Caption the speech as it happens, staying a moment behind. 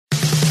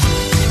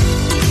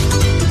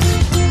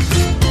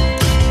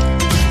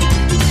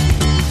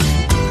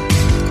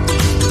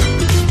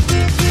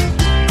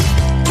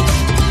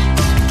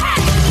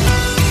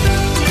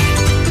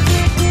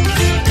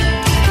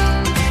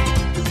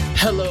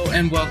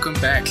welcome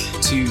back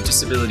to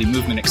Disability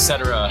Movement,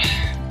 etc.,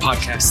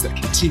 podcast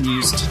that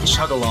continues to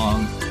chug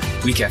along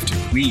week after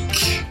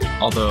week.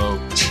 Although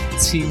it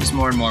seems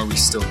more and more we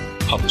still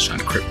publish on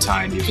crip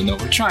time, even though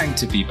we're trying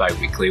to be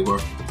bi-weekly.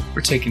 We're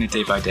taking it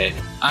day by day.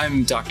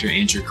 I'm Dr.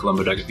 Andrew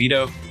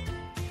Colombo-Dagavito.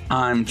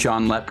 I'm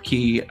John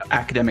Lepke.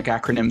 Academic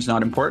acronyms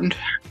not important.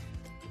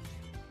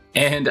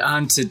 And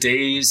on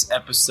today's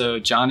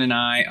episode, John and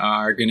I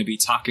are going to be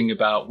talking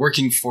about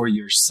working for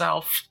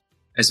yourself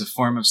as a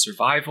form of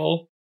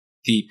survival,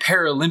 the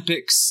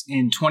Paralympics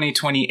in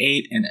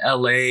 2028 in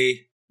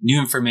LA. New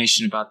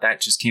information about that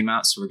just came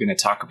out, so we're going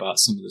to talk about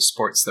some of the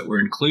sports that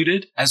were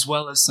included, as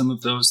well as some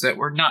of those that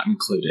were not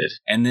included.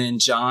 And then,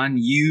 John,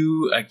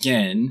 you,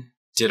 again,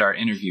 did our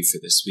interview for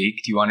this week.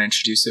 Do you want to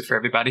introduce it for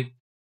everybody?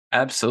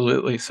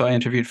 Absolutely. So I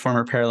interviewed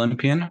former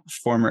Paralympian,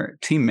 former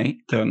teammate,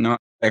 though not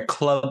at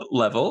club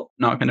level,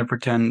 not going to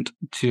pretend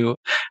to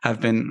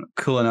have been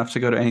cool enough to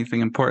go to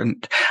anything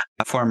important,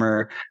 a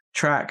former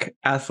track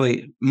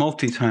athlete,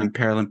 multi-time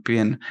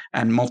Paralympian,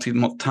 and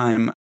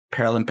multi-time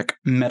Paralympic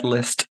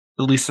medalist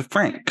Lisa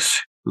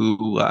Franks,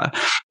 who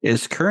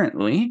is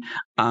currently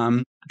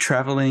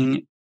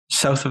traveling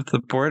south of the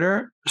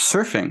border,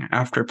 surfing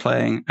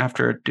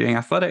after doing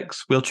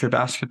athletics, wheelchair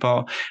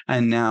basketball,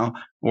 and now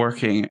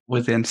working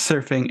within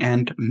surfing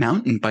and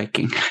mountain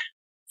biking.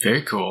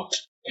 Very cool.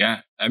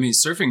 Yeah. I mean,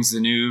 surfing's the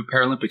new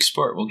Paralympic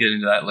sport. We'll get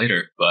into that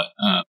later, but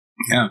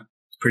yeah,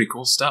 pretty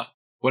cool stuff.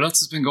 What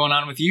else has been going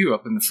on with you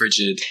up in the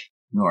frigid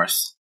north?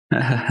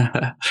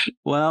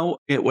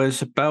 Well, it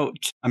was about,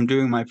 I'm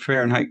doing my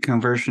Fahrenheit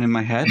conversion in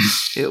my head.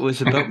 It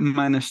was about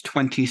minus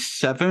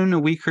 27 a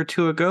week or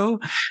two ago.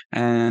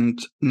 And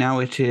now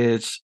it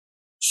is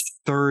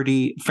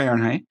 30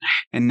 Fahrenheit.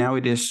 And now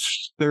it is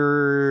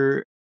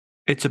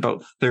it's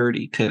about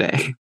 30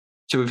 today.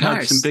 So we've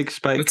had some big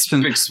spikes. That's a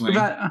big swing.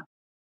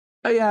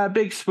 Yeah, a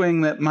big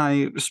swing that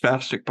my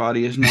spastic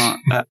body is not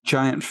a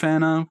giant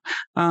fan of.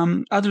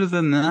 Other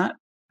than that,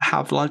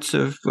 have lots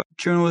of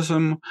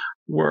journalism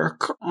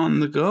work on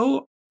the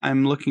go.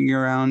 I'm looking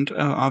around.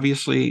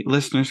 Obviously,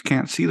 listeners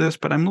can't see this,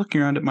 but I'm looking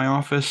around at my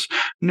office,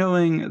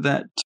 knowing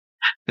that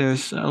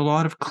there's a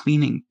lot of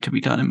cleaning to be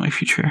done in my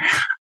future.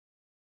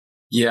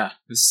 Yeah,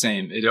 the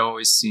same. It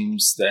always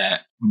seems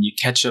that when you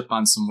catch up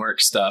on some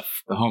work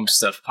stuff, the home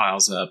stuff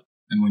piles up.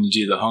 And when you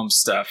do the home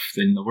stuff,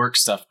 then the work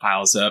stuff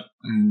piles up.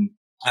 And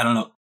I don't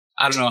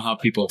know how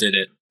people did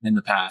it in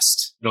the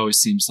past. It always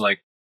seems like,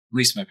 at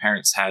least my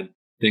parents had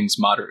things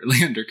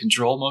moderately under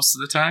control most of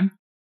the time.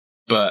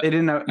 But they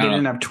didn't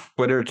have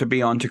Twitter to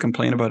be on to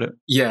complain about it.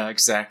 Yeah,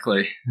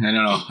 exactly. I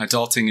don't know.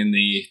 Adulting in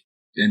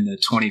the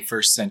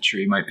 21st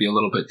century might be a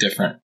little bit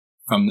different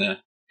from the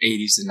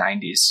 80s and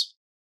 90s.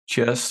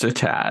 Just a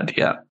tad,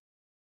 yeah.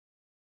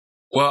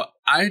 Well,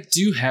 I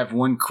do have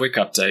one quick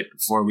update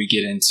before we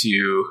get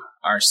into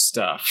our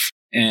stuff.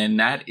 And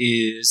that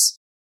is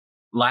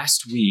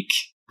last week,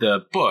 the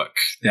book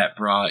that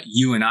brought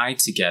you and I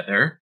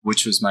together,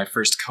 which was my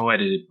first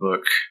co-edited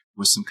book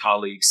with some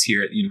colleagues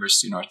here at the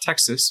University of North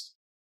Texas.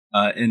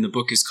 And the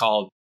book is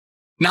called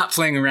Not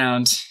Playing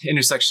Around,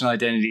 Intersectional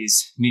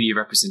Identities, Media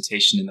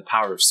Representation, and the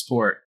Power of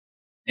Sport.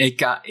 It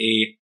got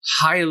a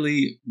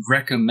highly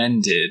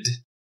recommended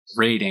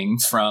rating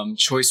from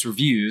Choice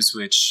Reviews,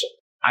 which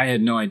I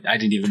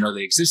didn't even know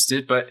they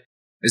existed, but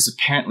is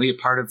apparently a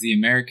part of the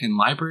American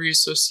Library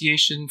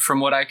Association, from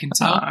what I can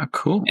tell.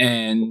 Cool.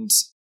 And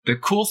the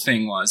cool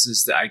thing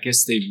is that I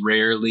guess they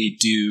rarely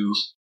do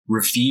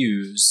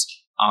reviews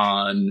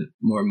on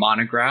more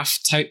monograph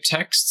type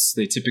texts.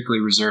 They typically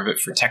reserve it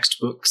for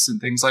textbooks and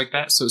things like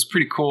that. So it's a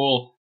pretty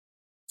cool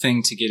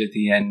thing to get at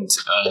the end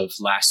of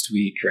last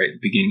week, right at the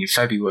beginning of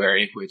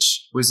February,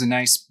 which was a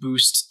nice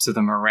boost to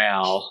the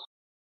morale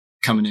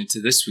coming into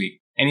this week.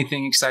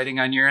 Anything exciting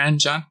on your end,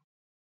 John?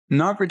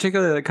 Not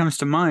particularly that comes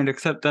to mind,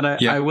 except that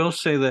I will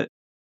say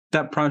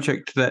that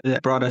project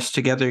that brought us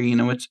together,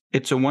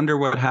 it's a wonder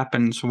what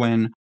happens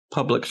when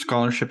public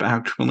scholarship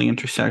actually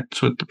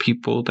intersects with the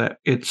people that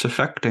it's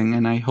affecting.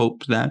 And I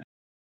hope that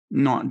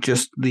not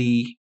just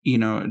the,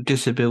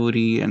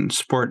 disability and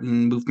sport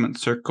and movement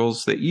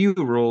circles that you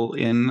roll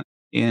in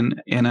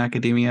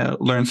academia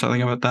learn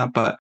something about that,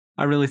 but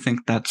I really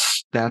think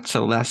that's a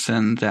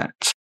lesson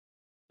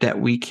that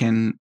we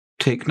can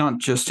take not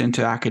just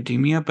into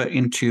academia, but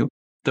into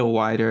the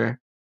wider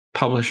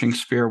publishing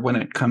sphere when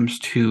it comes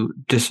to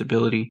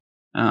disability,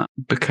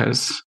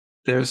 because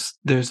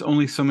there's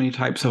only so many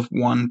types of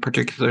one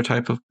particular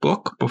type of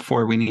book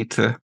before we need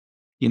to,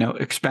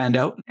 expand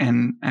out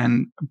and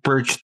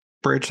bridge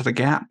the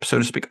gap, so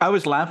to speak. I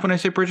always laugh when I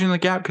say bridging the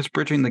gap, because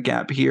bridging the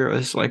gap here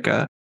is like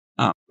a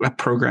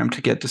program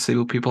to get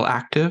disabled people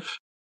active.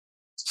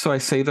 So I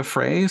say the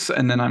phrase,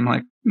 and then I'm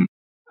like,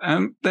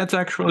 that's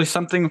actually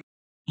something.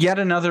 Yet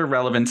another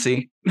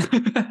relevancy.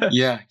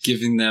 Yeah,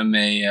 giving them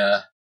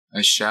a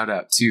shout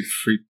out to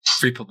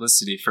free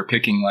publicity for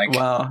picking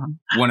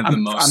one of the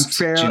most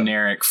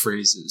generic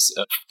phrases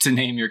to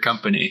name your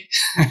company.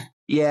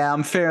 Yeah,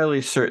 I'm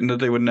fairly certain that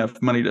they wouldn't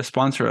have money to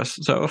sponsor us.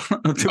 So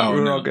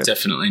we're all good.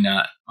 Definitely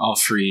not. All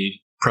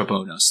free pro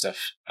bono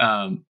stuff.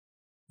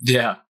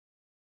 Yeah.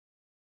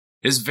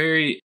 It's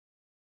very,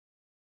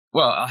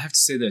 well, I'll have to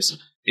say this.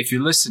 If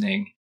you're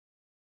listening,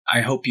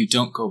 I hope you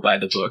don't go buy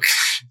the book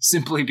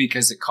simply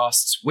because it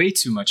costs way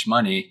too much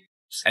money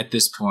at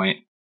this point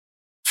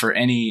for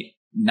any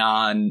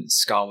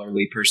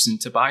non-scholarly person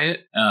to buy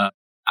it. I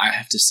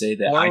have to say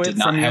that I did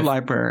not have your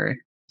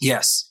library.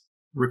 Yes.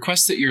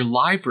 Request that your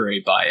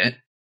library buy it,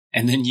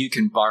 and then you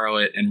can borrow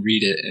it and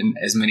read it in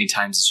as many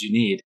times as you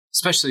need,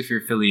 especially if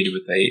you're affiliated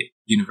with a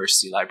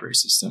university library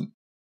system.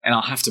 And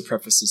I'll have to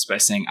preface this by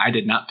saying I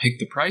did not pick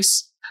the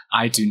price.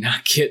 I do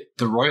not get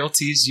the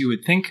royalties you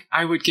would think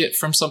I would get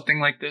from something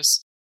like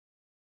this.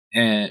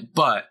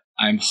 But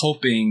I'm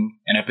hoping,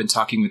 and I've been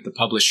talking with the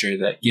publisher,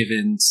 that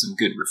given some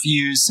good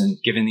reviews and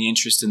given the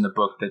interest in the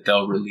book, that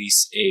they'll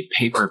release a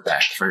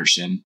paperback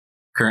version.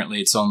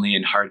 Currently, it's only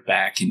in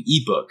hardback and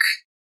ebook.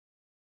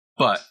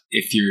 But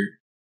if you're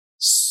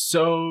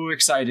so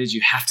excited,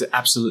 you have to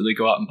absolutely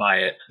go out and buy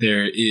it.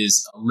 There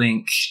is a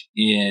link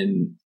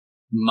in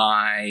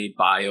my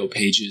bio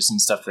pages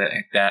and stuff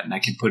like that, and I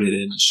can put it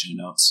in the show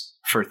notes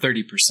for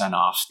 30%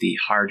 off the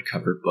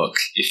hardcover book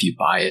if you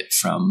buy it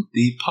from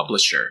the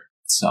publisher.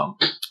 So,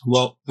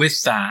 well,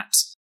 with that,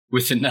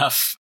 with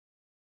enough,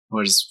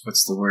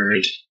 what's the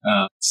word?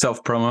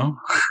 Self-promo?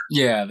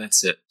 Yeah,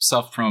 that's it.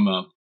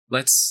 Self-promo.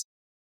 Let's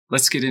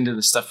get into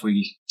the stuff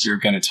you're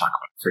going to talk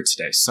about for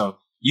today. So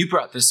you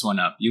brought this one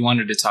up. You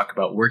wanted to talk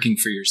about working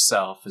for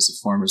yourself as a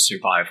form of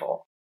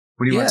survival.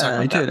 What do you want to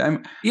talk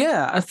about?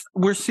 I did.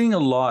 We're seeing a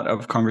lot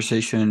of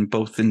conversation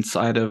both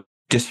inside of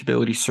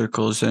disability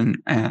circles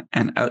and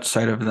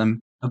outside of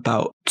them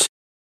about,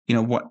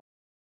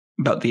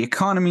 about the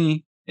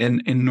economy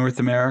in North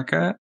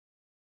America.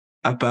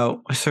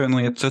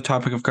 Certainly it's a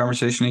topic of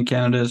conversation in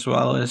Canada as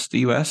well as the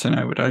US, and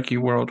I would argue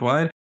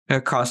worldwide. A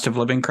cost of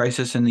living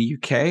crisis in the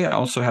UK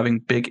also having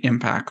big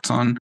impacts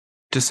on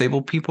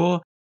disabled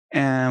people.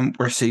 And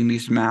we're seeing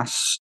these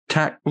mass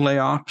tech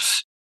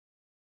layoffs.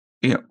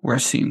 We're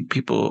seeing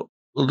people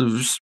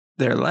lose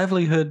their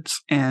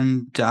livelihoods.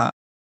 And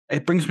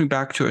it brings me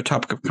back to a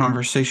topic of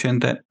conversation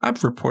that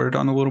I've reported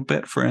on a little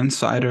bit for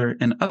Insider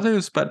and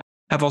others, but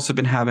I've also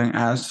been having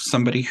as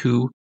somebody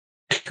who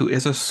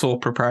is a sole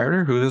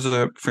proprietor, who is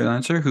a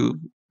freelancer,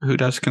 who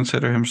does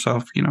consider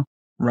himself,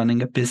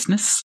 running a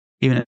business,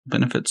 even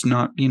if it's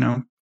not,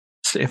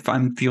 if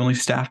I'm the only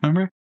staff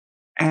member.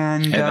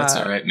 And hey, that's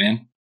all right,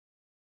 man.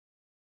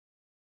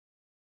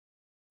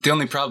 The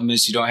only problem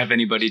is you don't have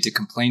anybody to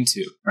complain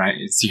to, right?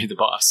 It's you, the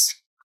boss.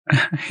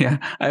 Yeah,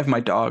 I have my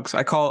dogs.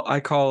 I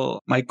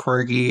call my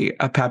corgi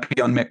a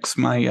Papillon mix,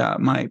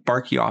 my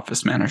Barky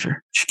office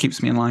manager. She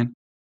keeps me in line.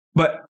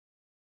 But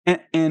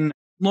and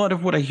a lot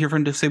of what I hear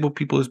from disabled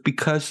people is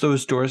because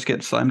those doors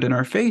get slammed in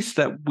our face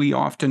that we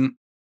often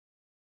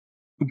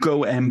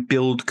go and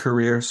build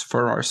careers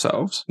for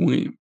ourselves.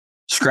 We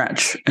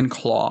scratch and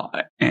claw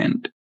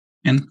and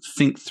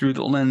think through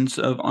the lens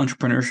of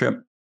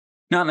entrepreneurship.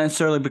 Not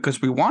necessarily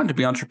because we want to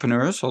be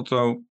entrepreneurs,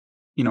 although,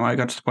 I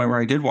got to the point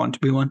where I did want to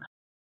be one,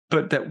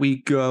 but that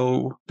we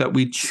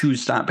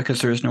choose that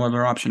because there is no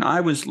other option.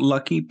 I was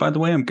lucky, by the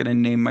way, I'm going to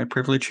name my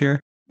privilege here.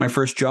 My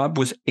first job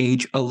was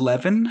age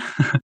 11.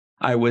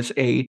 I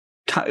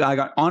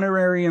got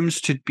honorariums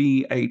to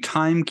be a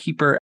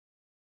timekeeper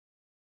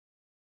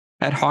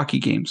at hockey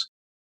games,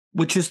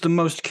 which is the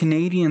most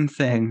Canadian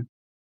thing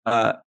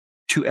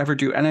to ever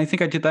do. And I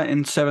think I did that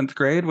in 7th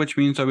grade, which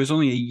means I was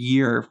only a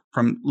year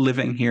from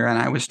living here and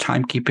I was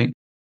timekeeping a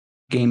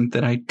game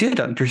that I did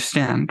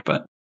understand.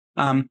 But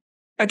I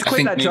had to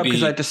quit that job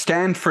because I had to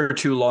stand for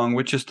too long,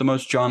 which is the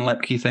most John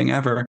Lepke thing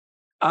ever.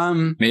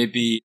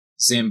 Maybe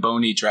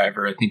Zamboni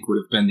driver, I think, would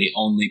have been the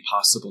only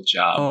possible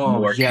job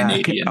more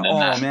Canadian than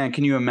that. Oh, man,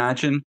 can you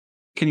imagine?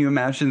 Can you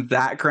imagine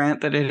that grant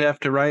that he'd have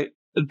to write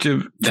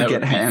to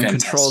get hand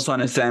controls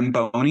on a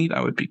Zamboni?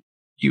 That would be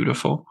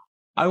beautiful.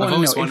 I want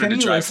to know if any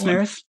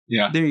listeners.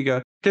 Yeah, there you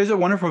go. There's a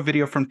wonderful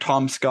video from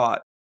Tom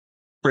Scott,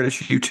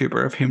 British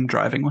YouTuber, of him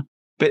driving one.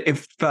 But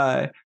if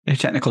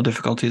technical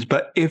difficulties,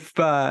 but if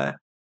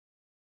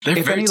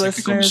any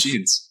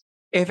listeners,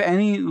 if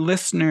any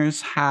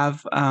listeners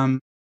have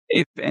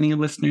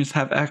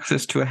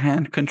access to a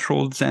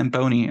hand-controlled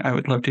Zamboni, I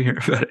would love to hear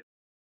about it.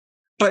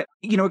 But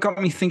it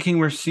got me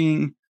thinking.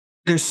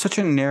 There's such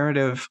a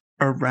narrative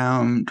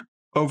around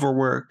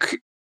overwork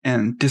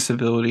and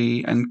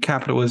disability and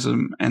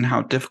capitalism and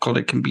how difficult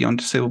it can be on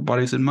disabled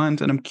bodies and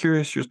minds. And I'm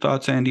curious your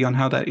thoughts, Andy, on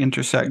how that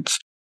intersects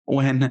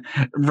when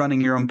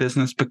running your own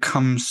business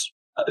becomes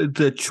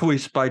the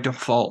choice by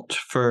default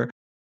for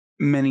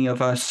many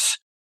of us,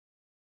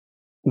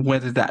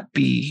 whether that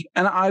be,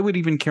 and I would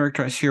even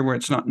characterize here where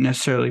it's not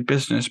necessarily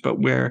business, but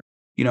where,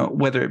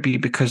 whether it be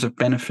because of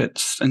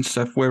benefits and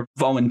stuff, where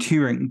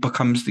volunteering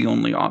becomes the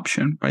only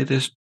option, right?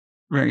 This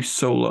very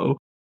solo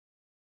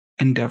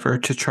endeavor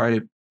to try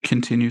to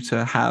continue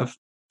to have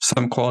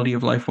some quality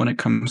of life when it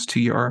comes to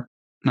your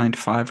 9 to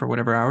 5 or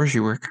whatever hours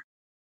you work.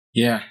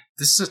 Yeah,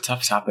 this is a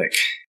tough topic,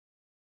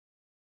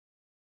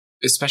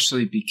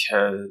 especially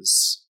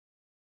because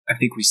I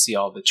think we see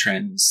all the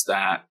trends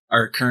that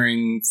are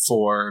occurring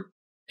for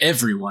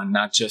everyone,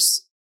 not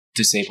just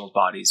disabled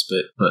bodies,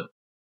 but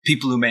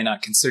people who may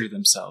not consider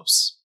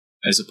themselves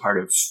as a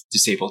part of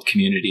disabled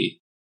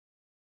community,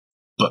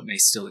 but may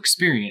still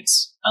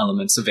experience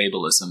elements of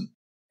ableism.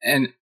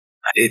 And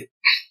it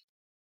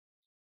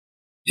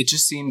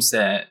just seems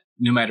that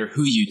no matter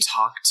who you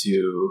talk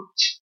to,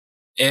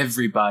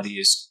 everybody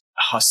is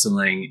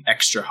hustling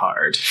extra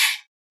hard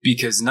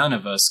because none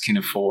of us can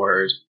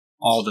afford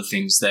all the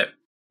things that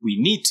we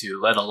need to,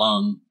 let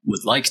alone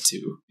would like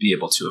to be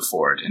able to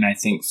afford. And I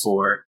think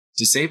for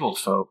disabled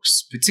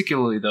folks,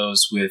 particularly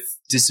those with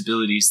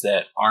disabilities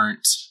that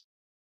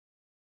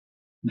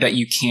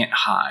you can't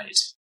hide,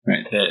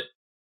 right? That,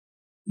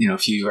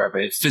 if you have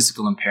a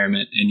physical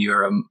impairment and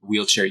you're a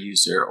wheelchair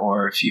user,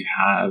 or if you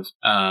have,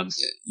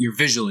 you're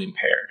visually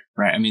impaired,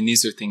 right? I mean,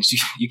 these are things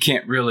you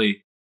can't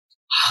really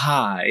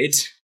hide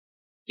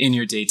in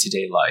your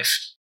day-to-day life.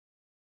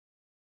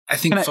 I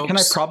think can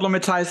I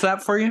problematize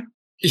that for you?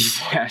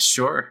 Yeah,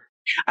 sure.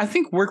 I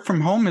think work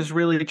from home has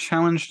really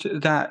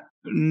challenged that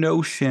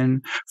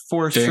notion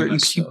for Very certain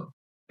much people. so.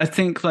 I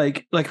think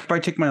like if I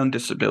take my own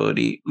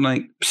disability,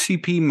 like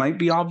CP might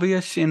be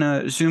obvious in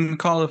a Zoom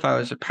call if I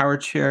was a power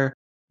chair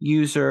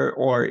user,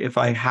 or if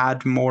I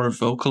had more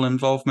vocal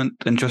involvement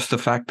than just the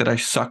fact that I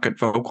suck at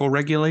vocal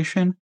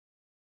regulation.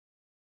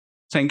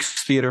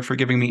 Thanks, theater, for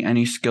giving me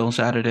any skills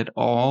at it at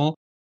all.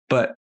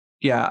 But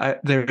yeah,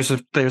 there's a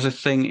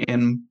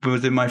thing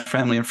within my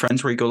family and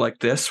friends where you go like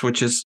this,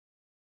 which is,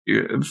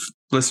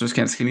 listeners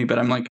can't see me, but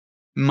I'm like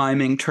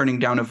miming turning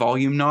down a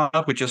volume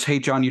knob, which is, hey,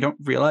 John, you don't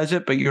realize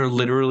it, but you're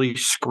literally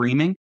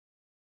screaming.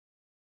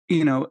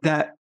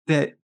 That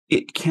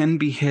it can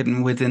be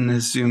hidden within the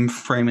Zoom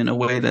frame in a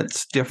way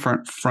that's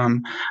different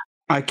from,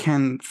 I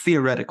can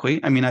theoretically,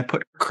 I mean, I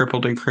put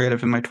crippled and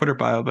creative in my Twitter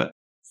bio, but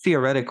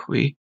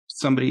theoretically,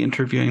 somebody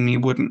interviewing me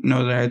wouldn't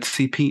know that I had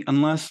CP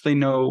unless they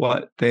know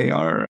what they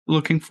are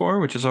looking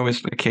for, which is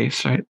always the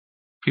case, right?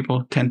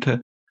 People tend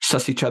to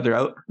suss each other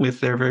out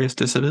with their various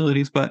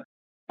disabilities, but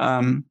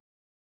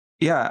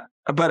yeah,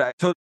 but I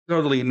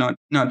totally not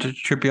to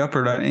trip you up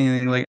or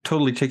anything, like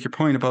totally take your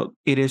point about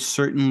it is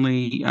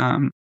certainly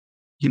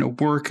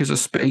work is a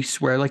space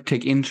where I like to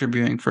take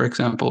interviewing, for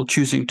example,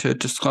 choosing to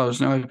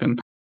disclose. Now I've been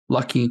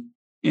lucky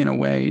in a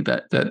way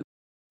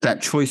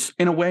that choice,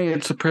 in a way,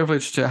 it's a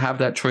privilege to have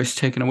that choice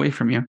taken away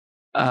from you.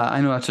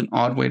 I know that's an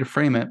odd way to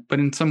frame it, but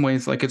in some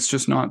ways, like, it's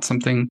just not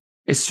something,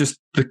 it's just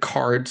the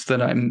cards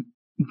that I'm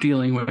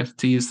dealing with,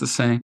 to use the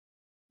saying.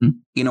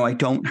 I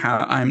don't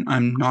have,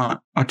 I'm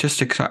not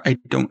autistic, so I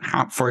don't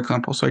have, for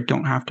example, so I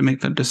don't have to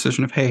make the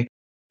decision of, hey,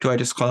 do I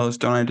disclose?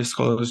 Don't I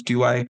disclose?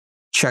 Do I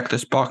check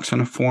this box on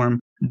a form?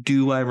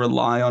 Do I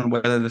rely on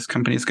whether this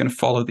company is going to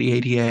follow the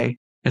ADA,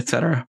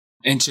 etc.?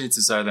 And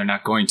chances are they're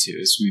not going to,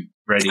 as we've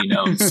already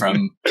known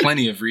from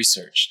plenty of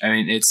research. I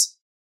mean,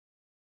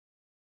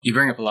 you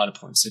bring up a lot of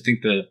points. I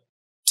think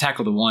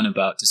tackle the one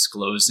about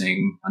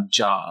disclosing on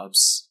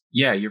jobs.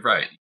 Yeah, you're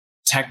right.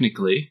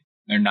 Technically,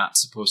 they're not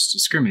supposed to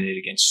discriminate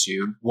against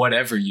you,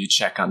 whatever you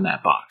check on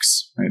that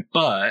box, right?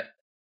 But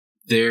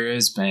there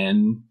has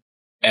been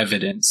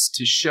evidence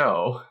to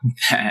show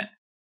that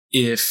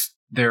if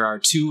there are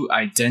two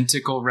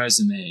identical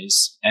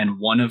resumes and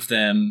one of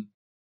them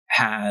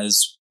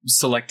has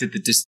selected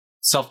the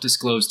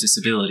self-disclosed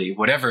disability,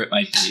 whatever it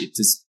might be, it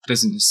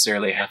doesn't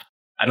necessarily have.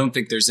 I don't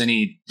think there's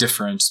any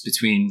difference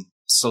between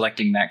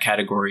selecting that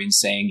category and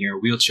saying you're a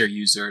wheelchair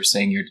user, or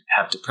saying you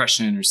have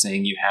depression, or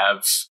saying you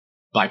have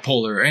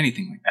bipolar, or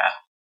anything like that.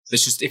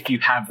 It's just, if you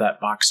have that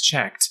box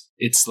checked,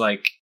 it's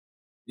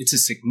a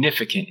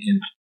significant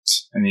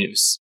impact. I mean,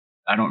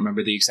 I don't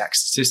remember the exact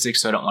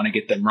statistics, so I don't want to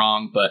get them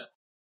wrong, but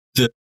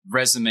the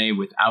resume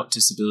without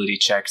disability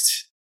checked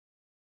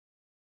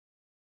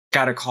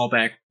got a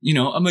callback,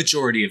 a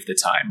majority of the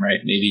time,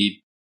 right?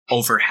 Maybe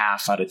over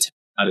half out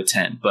of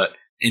 10. But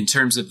in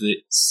terms of the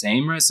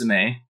same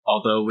resume,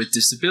 although with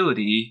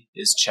disability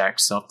is checked,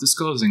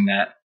 self-disclosing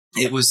that,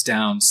 it was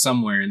down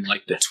somewhere in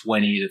like the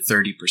 20 to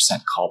 30%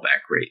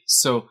 callback rate.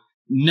 So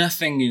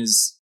nothing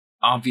is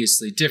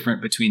obviously different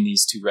between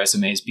these two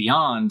resumes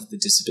beyond the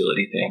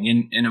disability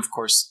thing. And of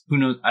course, who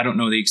knows? I don't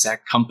know the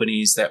exact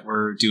companies that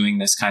were doing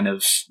this kind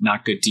of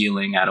not good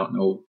dealing. I don't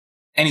know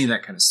any of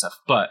that kind of stuff,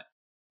 but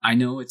I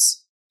know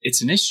it's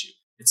an issue.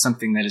 It's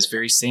something that is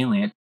very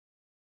salient.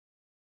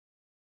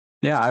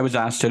 Yeah, I was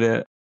asked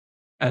at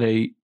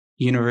a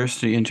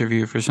university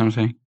interview for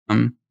something.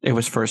 It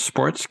was for a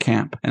sports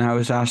camp, and I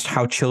was asked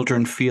how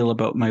children feel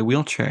about my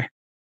wheelchair.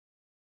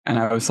 And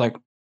I was like,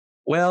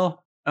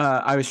 well,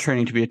 I was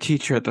training to be a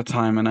teacher at the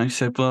time, and I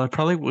said, well, I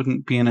probably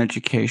wouldn't be in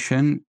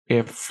education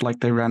if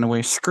they ran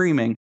away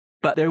screaming.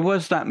 But there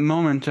was that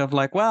moment of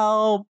like,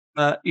 well,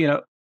 I've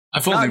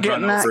only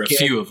run over a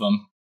few of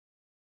them.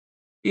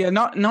 Yeah,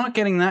 not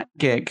getting that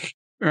gig,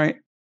 right?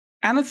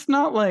 And it's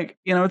not like,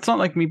 it's not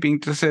like me being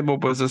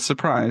disabled was a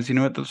surprise.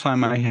 At the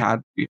time I had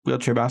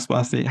wheelchair basketball,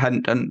 I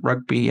hadn't done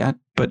rugby yet,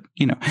 but,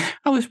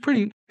 I was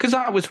because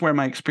that was where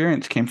my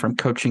experience came from,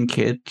 coaching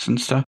kids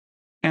and stuff.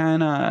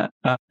 And,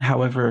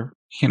 however,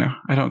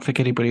 I don't think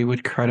anybody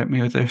would credit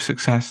me with their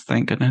success,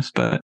 thank goodness.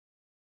 But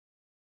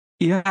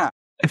yeah,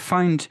 I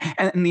find,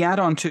 and the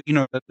add-on to,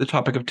 the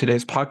topic of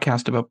today's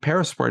podcast about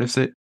parasport is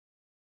that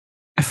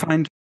I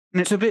find,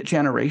 and it's a bit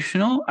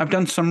generational. I've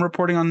done some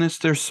reporting on this.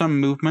 There's some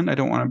movement. I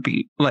don't want to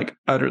be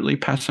utterly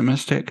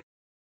pessimistic.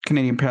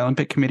 Canadian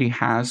Paralympic Committee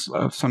has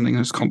something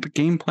that's called the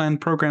Game Plan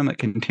program that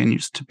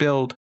continues to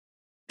build.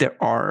 There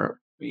are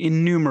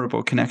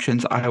innumerable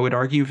connections, I would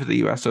argue, for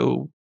the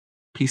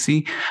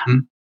USOPC.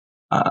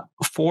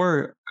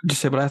 For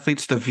disabled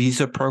athletes, the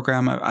visa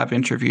program, I've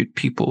interviewed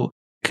people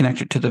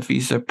connected to the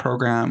visa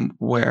program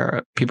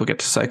where people get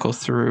to cycle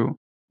through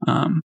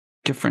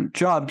different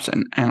jobs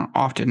and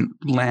often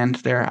land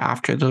there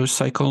after those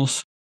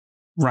cycles.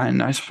 Ryan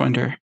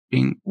Nicefinder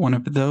being one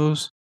of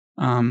those,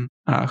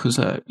 who's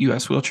a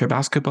U.S. men's wheelchair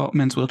basketball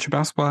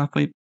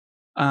athlete.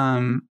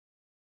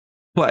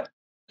 But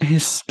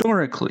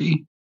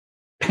historically,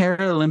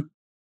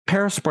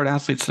 parasport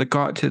athletes that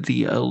got to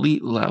the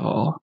elite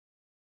level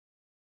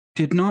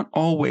did not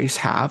always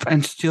have,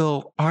 and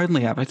still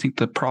hardly have. I think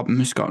the problem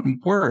has gotten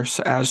worse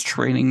as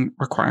training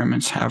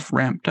requirements have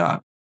ramped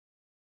up.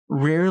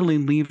 Rarely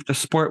leave the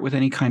sport with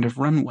any kind of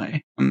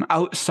runway.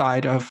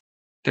 Outside of,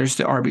 there's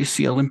the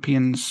RBC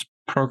Olympians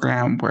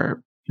program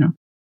where,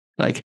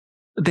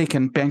 they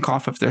can bank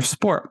off of their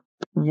sport.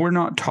 We're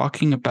not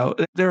talking about,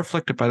 they're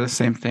afflicted by the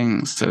same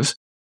things as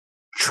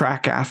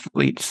track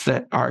athletes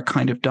that are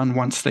kind of done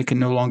once they can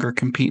no longer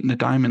compete in the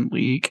Diamond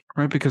League,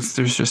 right? Because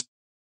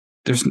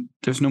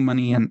there's no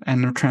money and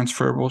their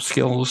transferable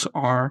skills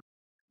are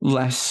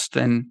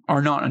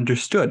not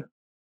understood.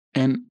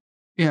 And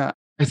yeah,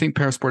 I think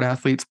parasport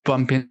athletes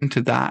bump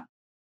into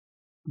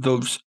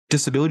those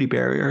disability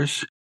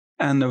barriers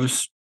and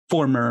those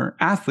former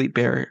athlete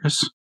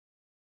barriers.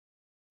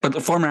 But the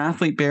former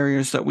athlete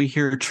barriers that we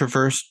hear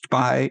traversed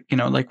by,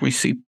 we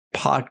see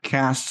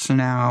podcasts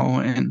now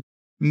and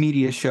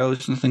media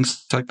shows and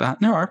things like that.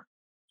 And there are,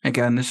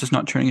 again, this is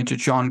not turning into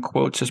John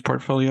Quotes'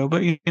 portfolio,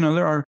 but,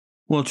 there are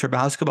wheelchair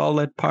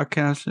basketball-led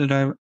podcasts that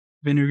I've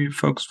interviewed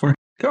folks for.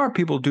 There are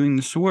people doing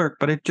this work,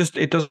 but it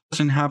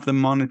doesn't have the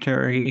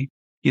monetary,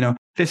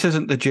 this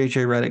isn't the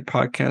JJ Redick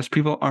podcast.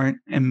 People aren't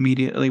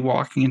immediately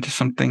walking into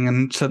something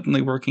and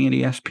suddenly working at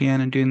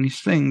ESPN and doing these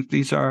things.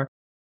 These are,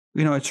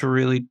 it's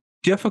really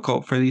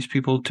difficult for these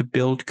people to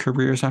build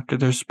careers after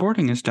their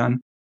sporting is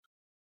done.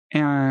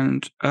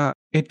 And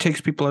it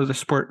takes people out of the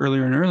sport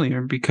earlier and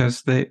earlier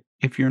because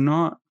if you're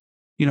not,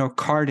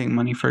 carding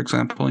money, for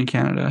example, in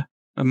Canada,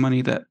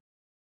 money that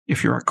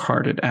if you're a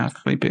carded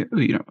athlete,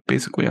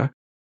 basically a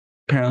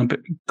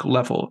Paralympic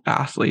level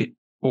athlete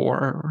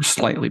or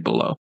slightly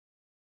below,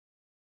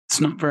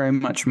 it's not very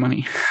much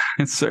money.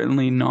 It's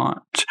certainly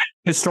not,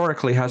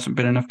 historically hasn't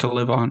been enough to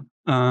live on,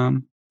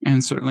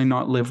 and certainly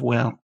not live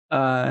well.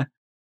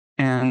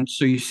 And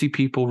so you see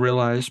people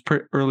realize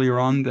earlier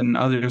on than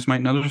others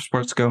might in other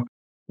sports go,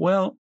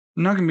 well,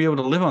 I'm not going to be able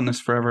to live on this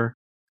forever.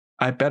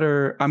 I'm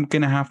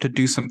going to have to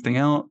do something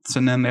else.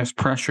 And then there's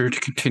pressure to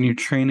continue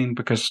training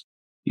because,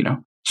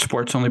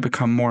 sports only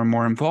become more and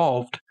more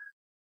involved.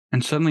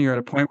 And suddenly you're at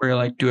a point where you're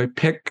like, do I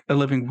pick a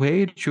living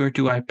wage or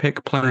do I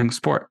pick playing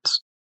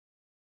sports?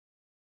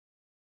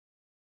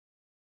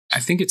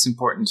 I think it's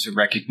important to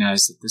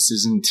recognize that this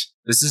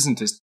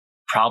isn't a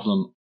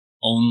problem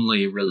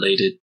only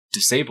related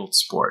disabled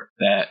sport,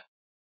 that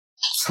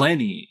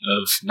plenty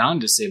of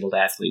non-disabled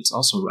athletes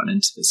also run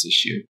into this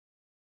issue.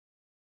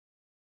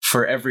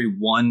 For every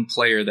one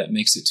player that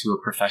makes it to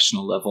a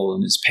professional level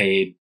and is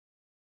paid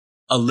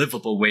a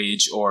livable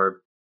wage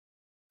or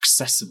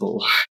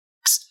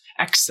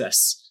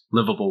excess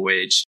livable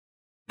wage,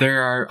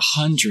 there are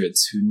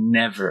hundreds who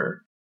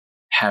never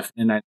have.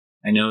 And I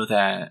know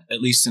that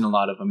at least in a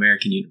lot of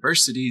American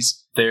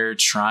universities, they're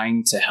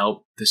trying to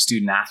help the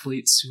student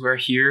athletes who are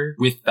here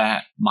with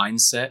that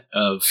mindset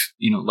of,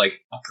 like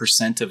a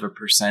percent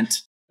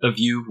of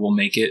you will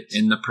make it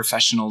in the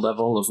professional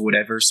level of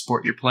whatever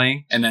sport you're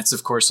playing. And that's,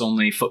 of course,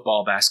 only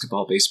football,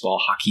 basketball, baseball,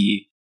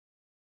 hockey.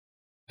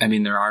 I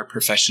mean, there are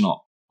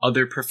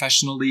other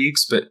professional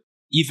leagues, but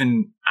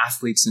even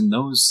athletes in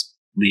those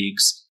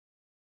leagues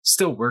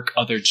still work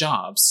other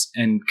jobs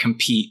and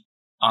compete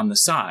on the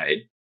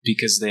side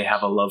because they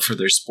have a love for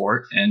their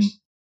sport. And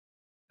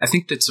I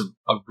think that's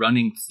a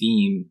running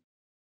theme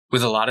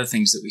with a lot of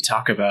things that we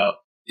talk about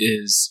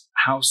is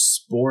how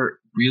sport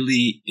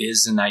really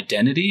is an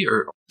identity,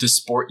 or the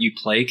sport you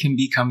play can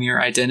become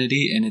your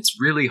identity. And it's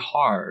really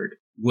hard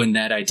when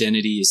that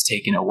identity is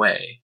taken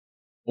away,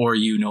 or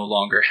you no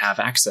longer have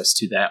access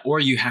to that, or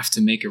you have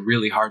to make a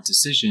really hard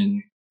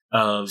decision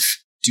of,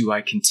 do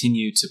I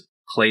continue to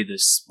play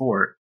this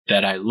sport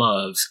that I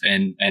love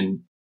and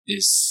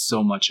is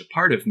so much a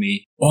part of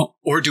me,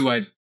 or do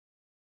I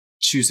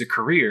choose a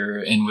career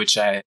in which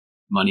I have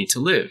money to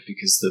live,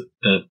 because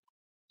the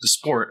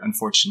sport,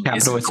 unfortunately,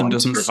 isn't going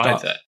to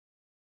provide that.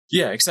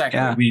 Yeah, exactly.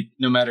 Yeah.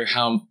 No matter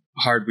how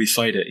hard we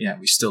fight it,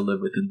 we still live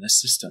within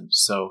this system.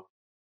 So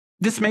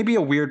this may be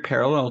a weird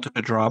parallel to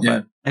draw,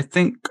 but I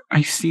think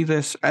I see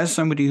this as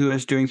somebody who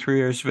is doing 3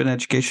 years of an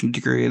education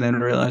degree and then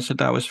realized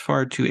that was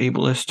far too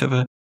ableist of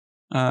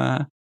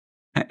a.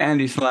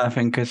 Andy's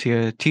laughing because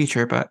he's a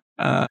teacher,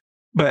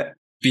 but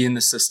be in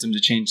the system to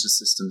change the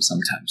system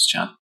sometimes,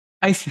 John.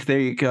 I see. There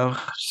you go.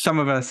 Some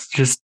of us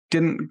just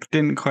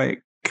didn't quite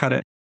cut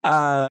it.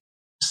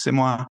 C'est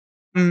moi.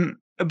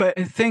 But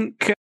I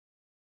think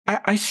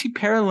I see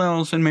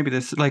parallels, and maybe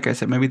this, like I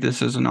said, maybe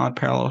this is an odd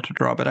parallel to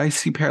draw, but I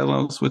see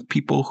parallels with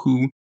people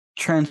who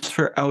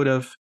transfer out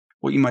of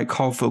what you might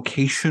call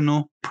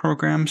vocational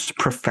programs,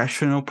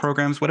 professional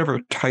programs, whatever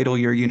title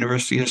your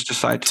university has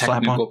decided to slap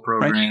on. Technical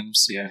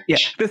programs, right? Yeah.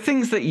 The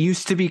things that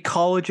used to be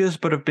colleges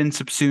but have been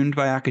subsumed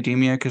by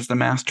academia because the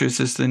master's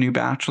is the new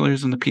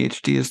bachelor's and the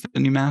PhD is the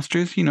new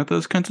master's,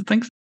 those kinds of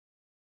things.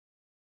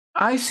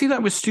 I see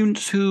that with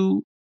students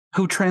who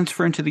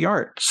transfer into the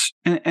arts.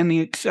 And the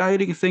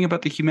exciting thing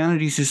about the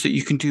humanities is that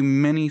you can do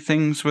many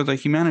things with a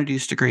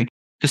humanities degree.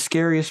 The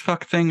scariest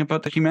thing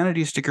about the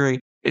humanities degree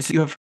is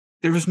that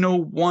there was no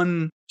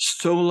one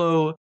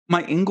solo.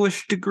 My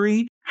English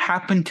degree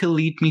happened to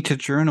lead me to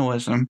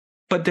journalism,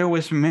 but there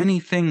was many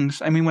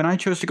things. I mean, when I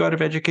chose to go out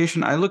of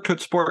education, I looked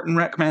at sport and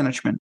rec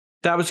management.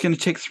 That was going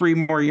to take 3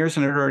 more years,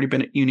 and I'd already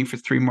been at uni for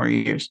 3 more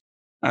years.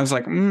 I was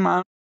like,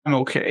 I'm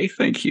okay,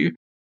 thank you.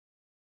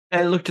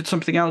 I looked at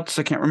something else.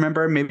 I can't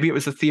remember. Maybe it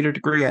was a theater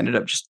degree. I ended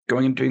up just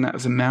going and doing that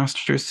as a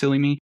master's. Silly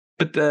me.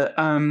 But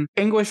the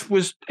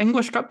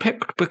English got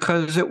picked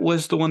because it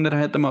was the one that I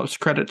had the most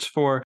credits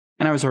for.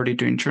 And I was already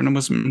doing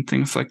journalism and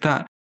things like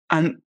that.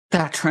 And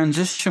that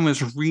transition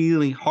was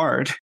really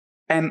hard.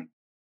 And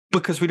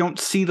because we don't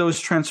see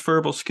those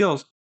transferable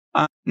skills.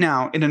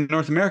 Now, in a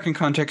North American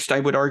context,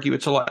 I would argue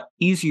it's a lot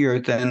easier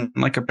than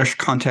like a British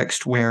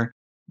context where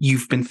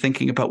you've been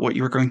thinking about what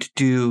you were going to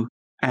do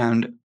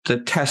and the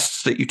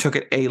tests that you took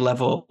at A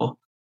level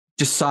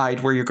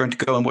decide where you're going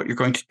to go and what you're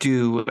going to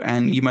do.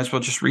 And you might as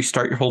well just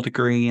restart your whole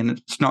degree. And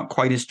it's not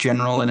quite as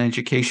general in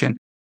education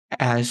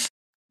as...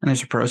 And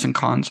there's pros and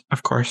cons,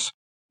 of course.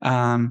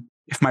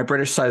 If my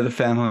British side of the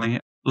family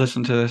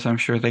listen to this, I'm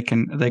sure they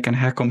can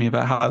heckle me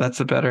about how that's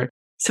a better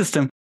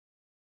system.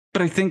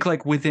 But I think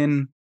like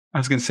within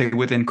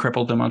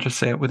crippledom, I'll just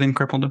say it, within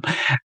crippledom,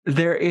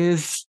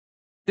 there's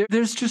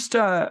just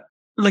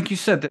like you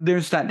said,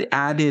 there's that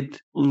added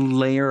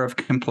layer of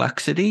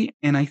complexity.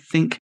 And I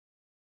think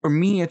for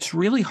me, it's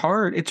really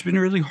hard. It's been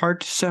really hard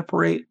to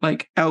separate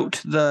like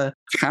out the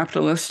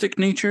capitalistic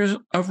natures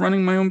of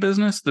running my own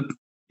business.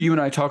 You and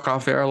I talk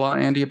off air a lot,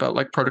 Andy, about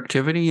like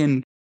productivity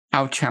and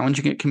how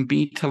challenging it can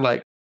be to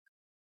like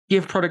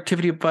give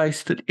productivity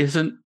advice that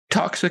isn't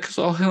toxic as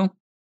all hell.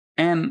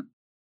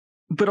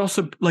 But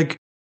also like,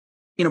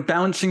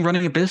 balancing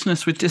running a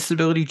business with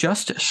disability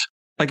justice.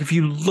 Like if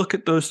you look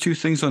at those two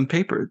things on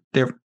paper,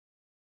 they're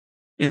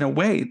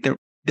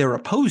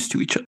opposed to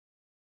each other.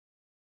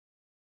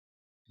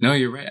 No,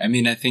 you're right. I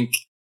mean, I think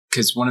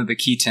because one of the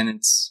key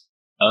tenets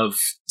of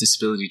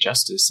disability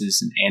justice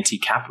is an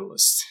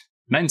anti-capitalist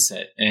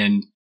mindset.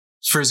 And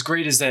for as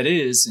great as that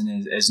is,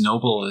 and as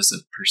noble as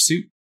a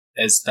pursuit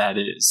as that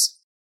is,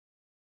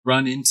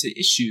 run into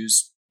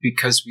issues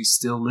because we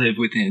still live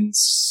within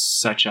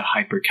such a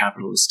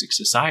hyper-capitalistic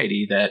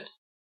society that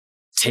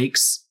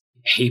takes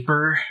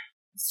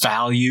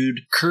paper-valued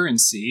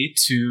currency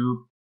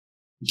to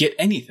get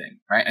anything,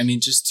 right? I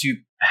mean, just to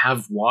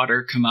have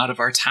water come out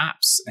of our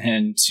taps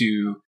and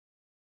to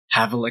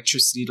have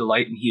electricity to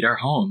light and heat our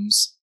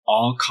homes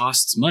all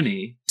costs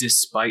money,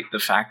 despite the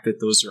fact that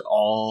those are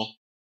all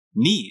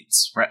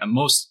needs, right?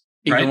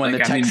 Even when the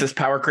Texas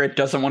power grid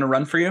doesn't want to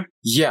run for you?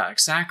 Yeah,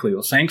 exactly.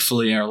 Well,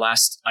 thankfully, our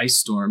last ice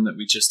storm that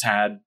we just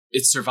had,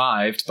 it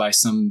survived by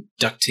some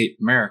duct tape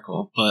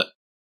miracle. But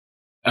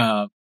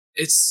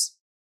it's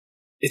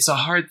a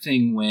hard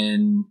thing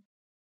when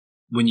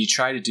you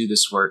try to do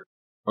this work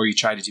or you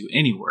try to do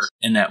any work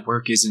and that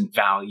work isn't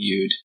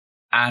valued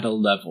at a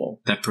level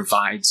that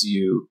provides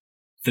you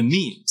the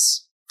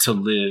means to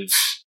live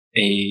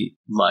a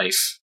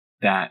life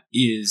that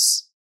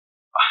is,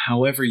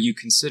 however you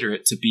consider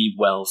it, to be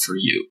well for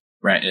you,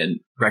 right? And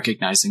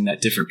recognizing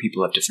that different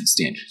people have different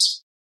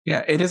standards.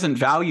 Yeah, it isn't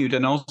valued.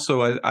 And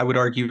also, I would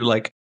argue,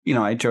 like,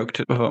 I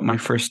joked about my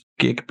first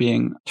gig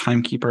being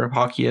timekeeper of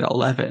hockey at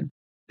 11.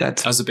 I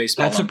was a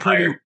baseball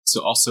umpire,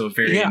 so also a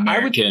very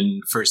American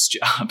first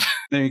job.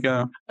 There you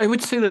go. I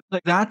would say that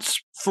like that's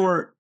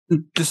for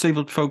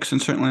disabled folks, and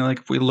certainly like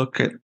if we look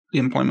at the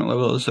employment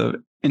levels of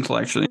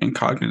intellectually and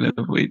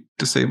cognitively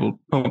disabled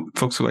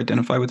folks who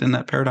identify within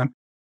that paradigm.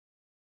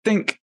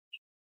 I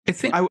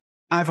think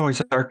I've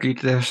always argued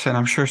this, and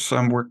I'm sure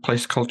some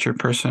workplace culture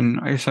person,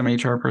 I guess some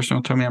HR person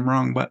will tell me I'm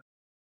wrong, but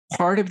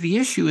part of the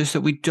issue is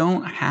that we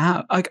don't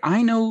have, like,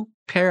 I know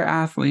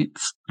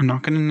para-athletes, I'm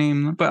not going to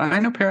name them, but I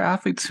know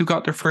para-athletes who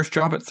got their first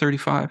job at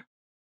 35.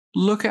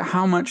 Look at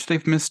how much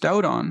they've missed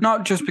out on,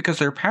 not just because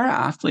they're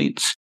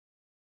para-athletes,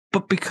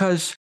 but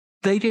because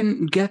they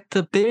didn't get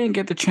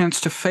the chance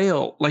to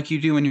fail like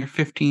you do when you're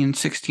 15,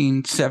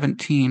 16,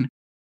 17,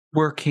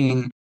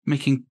 working,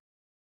 making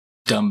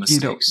dumb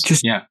mistakes. I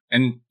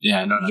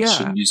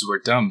shouldn't use the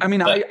word dumb. I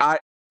mean, I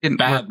didn't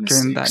work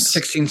during that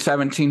 16,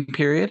 17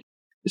 period.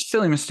 It's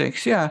silly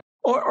mistakes, yeah.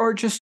 Or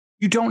just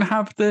you don't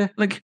have they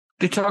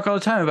talk all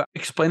the time about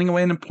explaining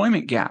away an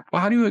employment gap.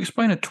 Well, how do you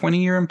explain a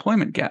 20-year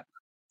employment gap?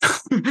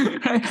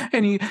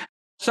 And you,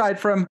 aside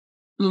from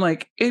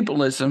like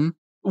ableism,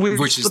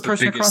 which is the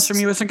person across from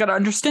you isn't going to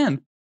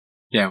understand.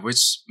 Yeah,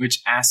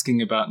 which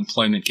asking about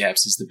employment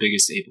gaps is the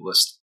biggest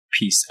ableist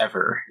piece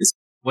ever. Is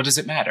what does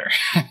it matter?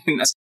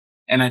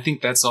 And I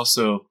think that's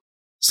also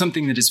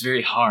something that is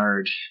very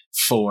hard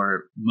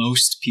for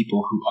most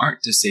people who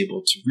aren't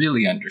disabled to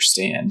really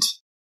understand.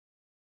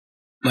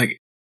 Like,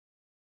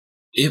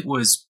 it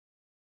was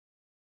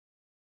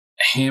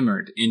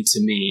hammered into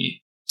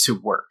me to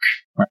work.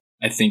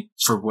 I think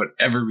for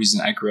whatever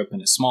reason, I grew up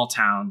in a small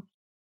town,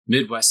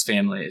 Midwest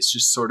family. It's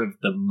just sort of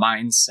the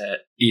mindset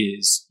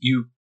is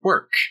you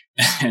work.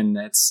 And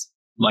that's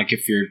like,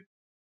 if you're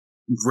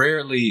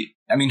rarely,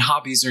 I mean,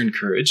 hobbies are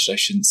encouraged. I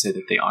shouldn't say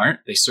that they aren't.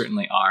 They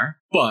certainly are.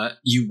 But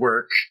you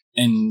work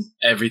and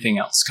everything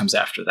else comes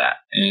after that.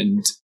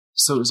 And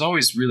so it was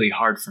always really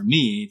hard for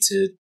me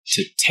to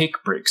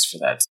take breaks for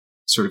that,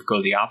 sort of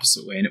go the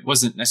opposite way. And it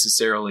wasn't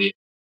necessarily,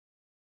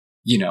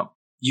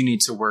 you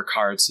need to work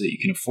hard so that you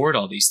can afford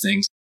all these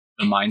things.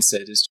 The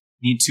mindset is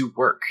you need to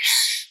work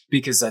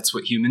because that's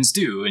what humans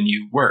do, and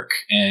you work.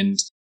 And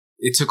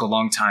it took a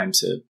long time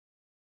to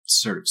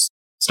sort of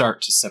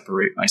start to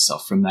separate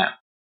myself from that.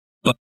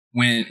 But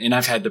and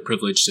I've had the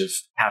privilege of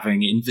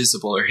having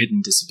invisible or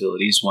hidden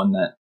disabilities, one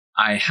that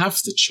I have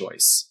the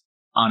choice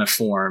on a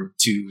form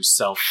to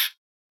self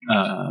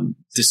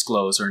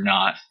disclose or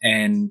not.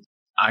 And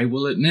I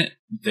will admit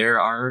there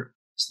are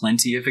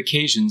plenty of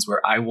occasions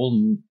where I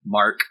will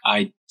mark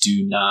I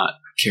do not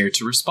care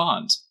to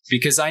respond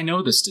because I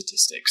know the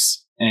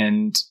statistics.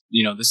 And,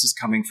 this is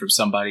coming from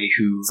somebody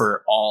who,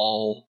 for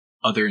all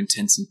other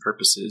intents and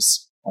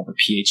purposes, I have a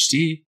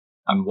PhD,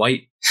 I'm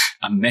white,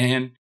 I'm a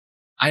man,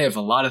 I have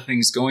a lot of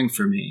things going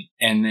for me.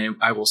 And then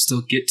I will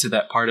still get to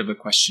that part of a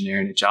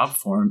questionnaire in a job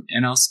form,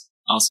 and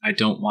I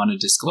don't want to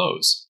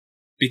disclose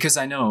because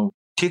I know.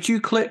 Did you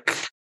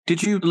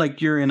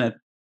you're in a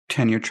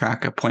tenure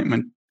track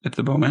appointment at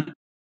the moment?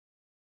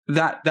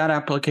 That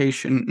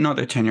application, not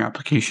the tenure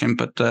application,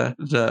 but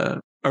the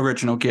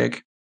original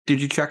gig,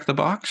 did you check the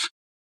box?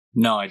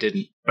 No, I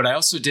didn't. But I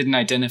also didn't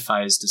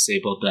identify as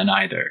disabled then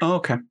either. Oh,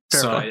 okay.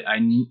 So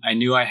I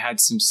knew I had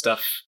some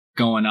stuff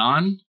going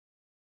on,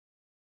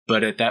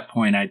 but at that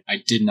point I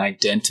didn't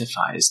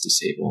identify as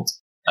disabled.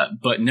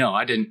 But no,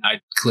 I didn't.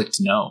 I clicked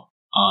no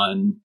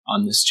on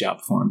this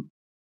job form.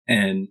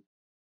 And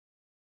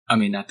I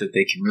mean, not that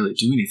they can really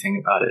do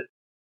anything about it.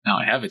 Now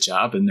I have a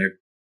job and they're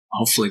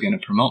hopefully going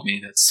to promote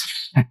me.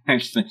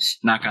 That's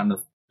knock on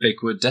the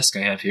fake wood desk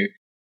I have here.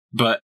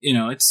 But,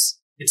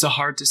 it's a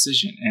hard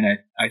decision. And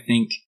I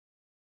think,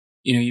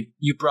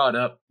 you brought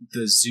up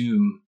the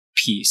Zoom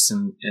piece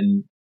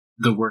and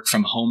the work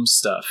from home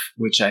stuff,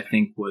 which I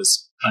think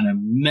was an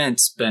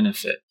immense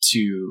benefit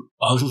to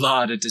a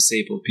lot of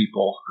disabled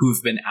people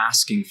who've been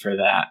asking for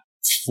that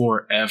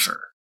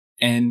forever.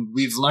 And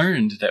we've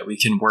learned that we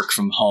can work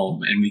from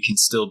home and we can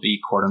still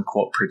be quote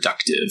unquote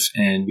productive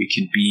and we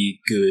can be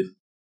good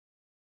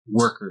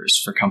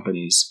workers for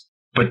companies.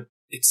 But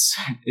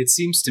it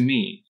seems to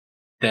me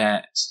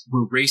that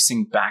we're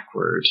racing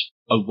backward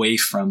away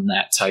from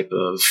that type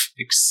of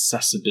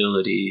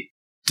accessibility,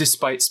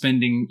 despite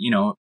spending,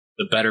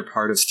 the better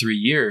part of 3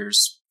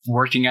 years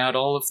working out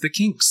all of the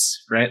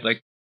kinks, right?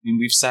 Like,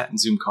 we've sat in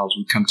Zoom calls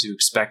we've come to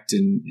expect,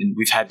 and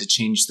we've had to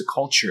change the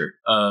culture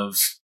of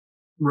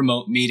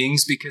remote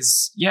meetings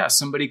because,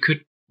 somebody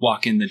could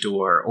walk in the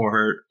door,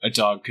 or a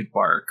dog could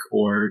bark,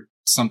 or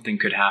something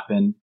could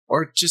happen,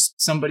 or just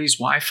somebody's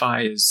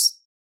Wi-Fi is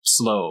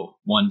slow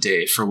one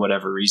day for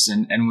whatever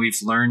reason. And we've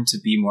learned to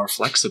be more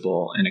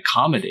flexible and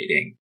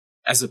accommodating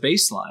as a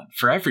baseline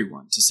for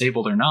everyone,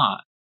 disabled or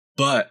not.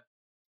 But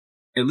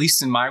at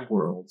least in my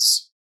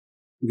worlds,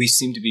 we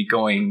seem to be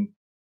going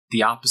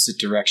the opposite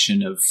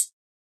direction of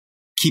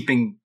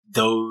keeping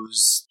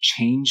those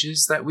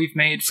changes that we've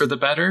made for the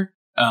better.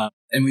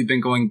 And we've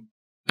been going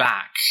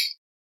back,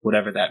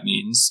 whatever that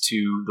means,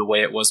 to the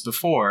way it was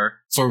before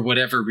for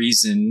whatever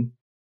reason,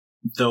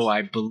 though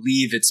I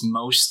believe it's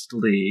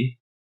mostly,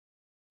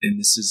 and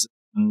this is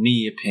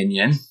me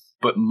opinion,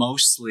 but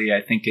mostly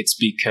I think it's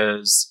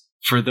because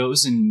for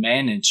those in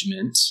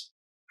management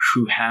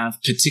who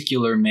have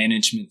particular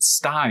management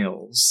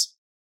styles,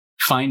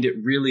 find it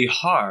really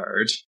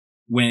hard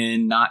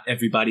when not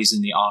everybody's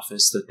in the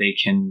office that they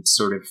can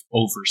sort of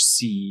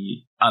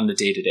oversee on the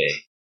day-to-day.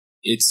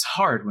 It's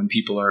hard when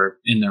people are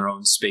in their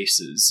own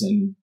spaces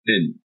and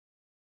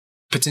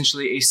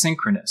potentially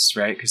asynchronous,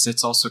 right? Because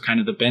that's also kind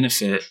of the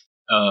benefit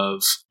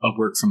of a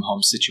work from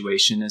home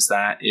situation, is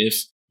that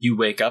if you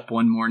wake up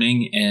one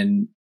morning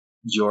and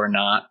you're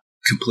not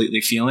completely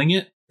feeling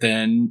it,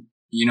 then,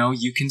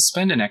 you can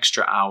spend an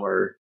extra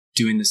hour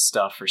doing this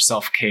stuff for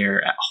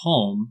self-care at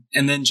home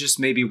and then just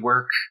maybe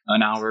work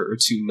an hour or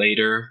two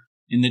later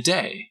in the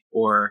day.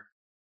 Or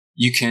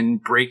you can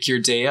break your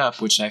day up,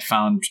 which I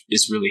found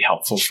is really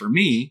helpful for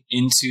me,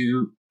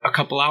 into a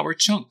couple hour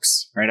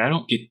chunks, right? I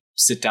don't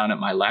sit down at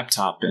my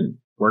laptop and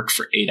work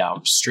for 8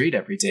 hours straight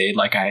every day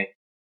like I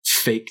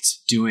faked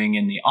doing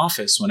in the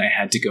office when I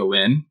had to go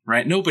in,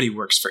 right? Nobody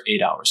works for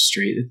 8 hours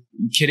straight. Are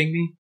you kidding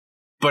me?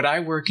 But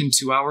I work in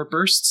 2-hour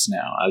bursts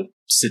now. I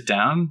sit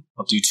down,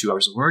 I'll do 2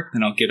 hours of work,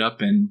 then I'll get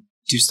up and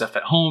do stuff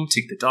at home,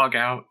 take the dog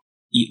out,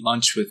 eat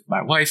lunch with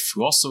my wife,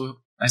 who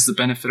also has the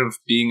benefit of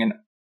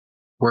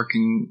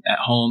working at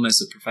home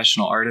as a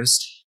professional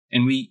artist.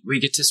 And we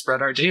get to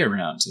spread our day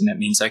around. And that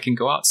means I can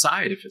go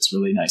outside if it's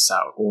really nice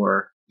out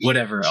or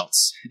whatever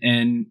else.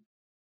 And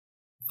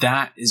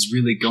that is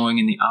really going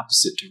in the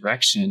opposite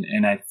direction.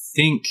 And I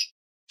think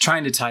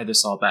trying to tie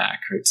this all back,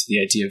 right, to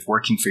the idea of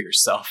working for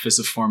yourself as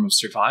a form of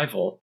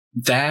survival,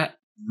 that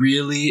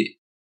really,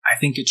 I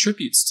think,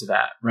 attributes to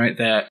that, right?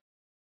 That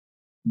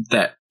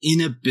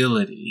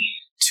inability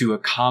to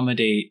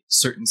accommodate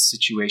certain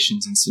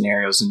situations and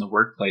scenarios in the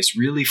workplace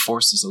really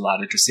forces a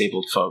lot of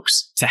disabled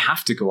folks to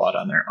have to go out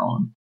on their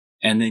own.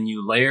 And then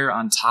you layer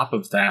on top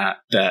of that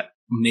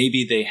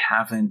maybe they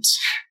haven't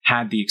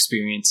had the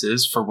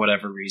experiences for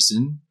whatever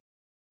reason,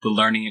 the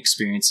learning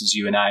experiences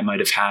you and I might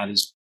have had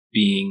as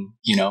being,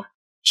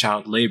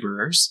 child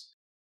laborers.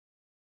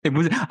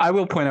 I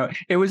will point out,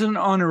 it was an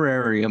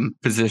honorarium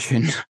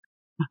position.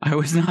 I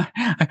was not.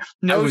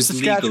 No,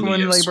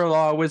 Saskatchewan labor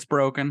law was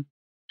broken.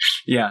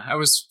 Yeah,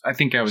 I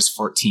think I was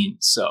 14,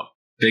 so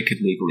they could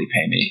legally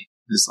pay me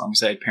as long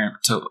as I had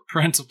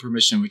parental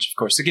permission, which, of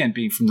course, again,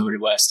 being from the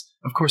Midwest,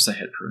 of course I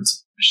had parental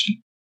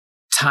permission.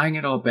 Tying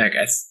it all back,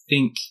 I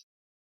think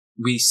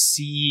we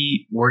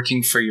see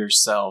working for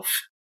yourself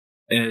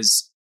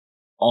as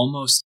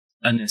almost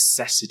a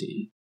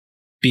necessity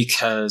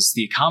because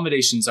the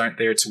accommodations aren't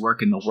there to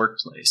work in the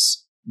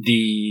workplace.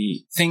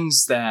 The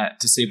things that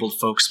disabled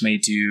folks may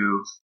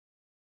do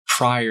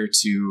prior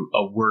to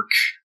a work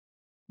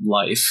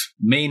life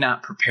may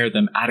not prepare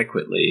them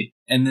adequately.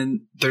 And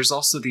then there's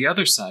also the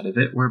other side of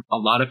it where a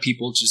lot of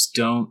people just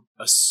don't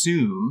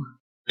assume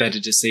that a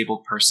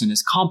disabled person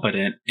is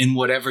competent in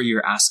whatever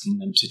you're asking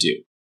them to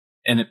do.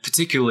 And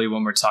particularly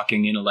when we're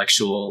talking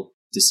intellectual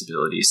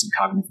disabilities and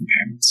cognitive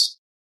impairments.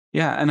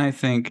 Yeah, and I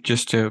think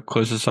just to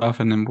close this off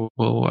and then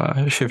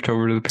we'll shift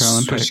over to the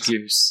Paralympics. Switch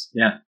gears.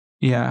 Yeah.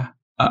 Yeah.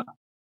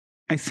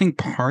 I think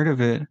part of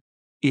it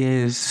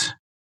is,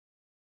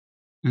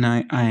 and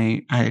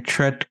I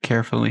tread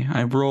carefully,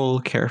 I roll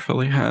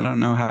carefully. I don't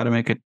know how to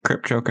make a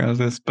crip joke out of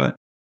this, but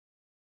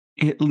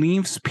it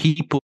leaves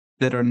people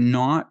that are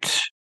not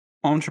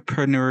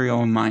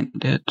entrepreneurial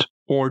minded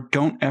or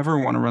don't ever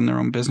want to run their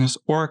own business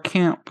or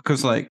can't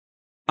because,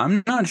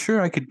 I'm not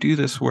sure I could do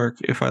this work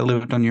if I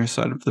lived on your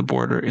side of the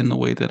border in the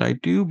way that I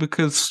do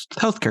because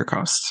healthcare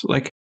costs.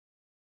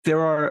 There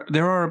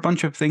are a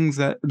bunch of things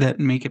that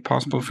make it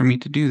possible for me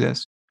to do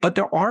this. But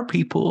there are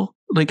people,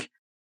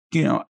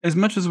 as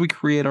much as we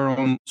create our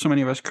own, so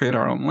many of us create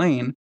our own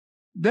lane,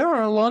 there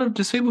are a lot of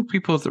disabled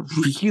people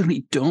that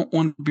really don't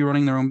want to be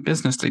running their own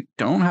business. They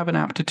don't have an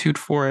aptitude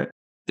for it.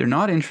 They're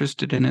not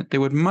interested in it. They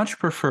would much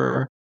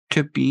prefer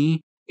to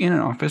be in an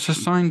office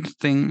assigned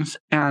things,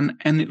 and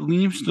it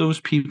leaves those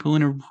people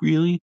in a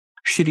really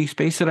shitty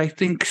space that I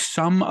think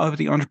some of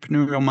the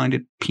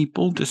entrepreneurial-minded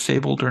people,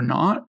 disabled or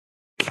not,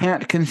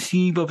 can't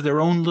conceive of their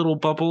own little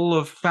bubble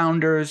of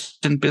founders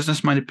and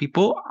business-minded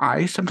people.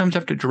 I sometimes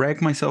have to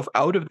drag myself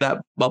out of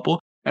that bubble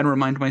and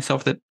remind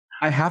myself that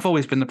I have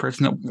always been the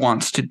person that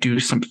wants to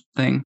do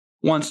something,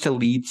 wants to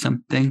lead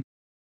something,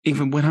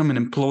 even when I'm an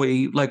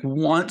employee,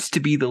 wants to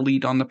be the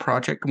lead on the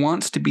project,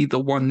 wants to be the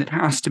one that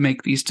has to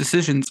make these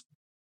decisions.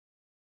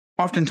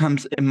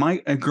 Oftentimes, in my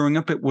growing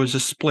up, it was a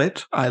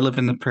split. I live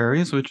in the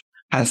prairies, which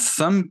has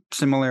some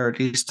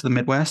similarities to the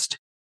Midwest,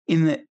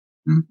 in that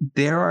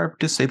there are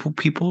disabled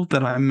people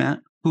that I met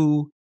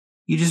who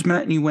you just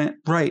met and you went,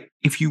 right,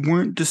 if you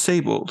weren't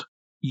disabled,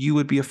 you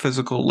would be a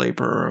physical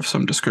laborer of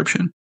some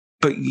description.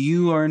 But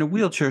you are in a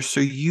wheelchair, so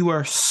you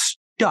are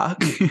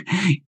stuck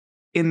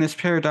in this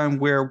paradigm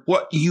where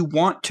what you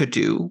want to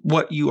do,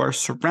 what you are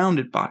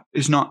surrounded by,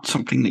 is not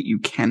something that you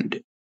can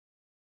do.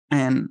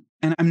 And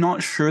I'm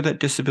not sure that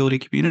disability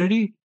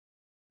community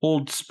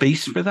holds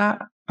space for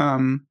that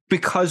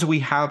because we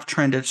have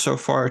trended so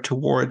far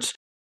towards,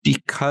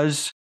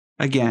 because,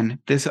 again,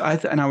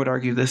 I would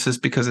argue this is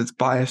because it's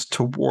biased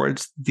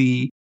towards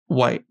the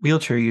white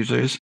wheelchair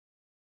users,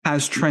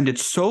 has trended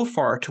so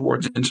far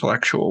towards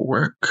intellectual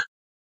work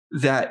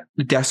that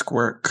desk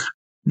work,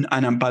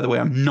 and by the way,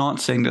 I'm not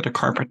saying that a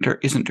carpenter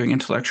isn't doing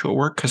intellectual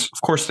work, because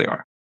of course they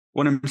are.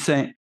 What I'm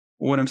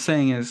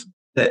saying is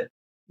that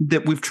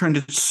we've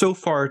trended so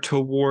far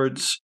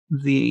towards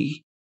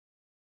the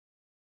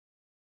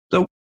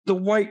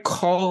white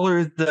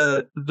collar,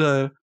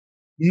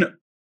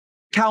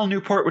 Cal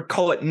Newport would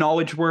call it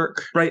knowledge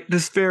work, right?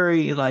 This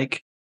very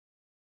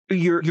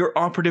your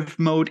operative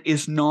mode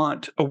is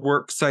not a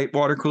work site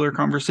water cooler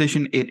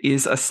conversation. It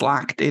is a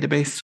Slack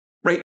database,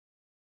 right?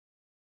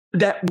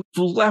 That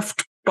we've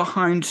left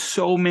behind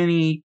so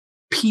many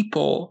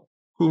people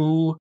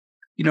who,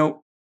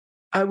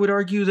 I would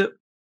argue that,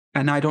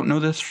 and I don't know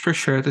this for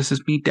sure, this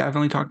is me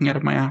definitely talking out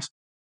of my ass,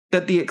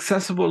 that the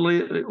accessible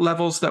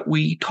levels that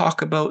we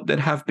talk about that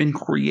have been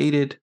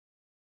created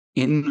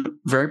in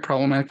very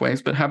problematic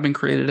ways, but have been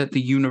created at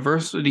the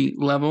university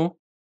level,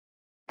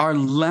 are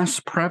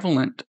less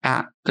prevalent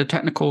at the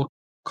technical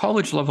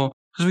college level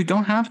because we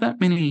don't have that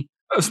many,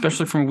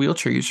 especially from a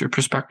wheelchair user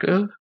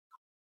perspective.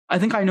 I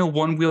think I know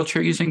one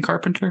wheelchair using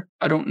carpenter.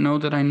 I don't know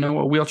that I know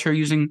a wheelchair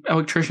using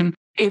electrician.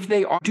 If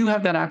they do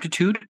have that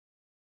aptitude,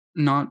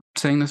 not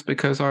saying this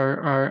because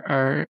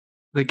the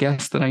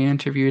guest that I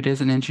interviewed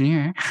is an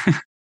engineer,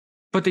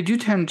 but they do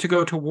tend to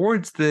go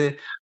towards the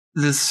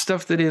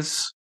stuff that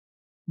is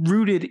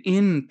rooted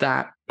in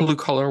that blue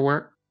collar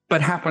work,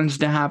 but happens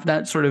to have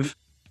that sort of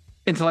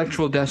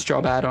intellectual desk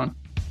job add-on.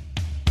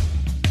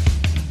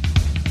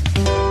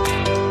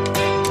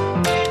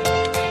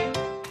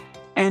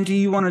 Andy,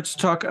 you wanted to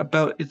talk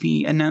about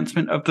the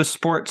announcement of the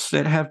sports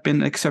that have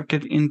been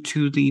accepted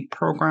into the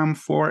program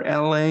for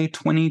LA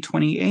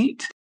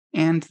 2028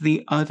 and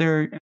the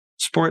other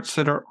sports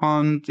that are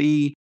on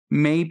the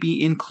may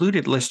be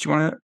included list. You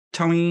want to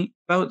tell me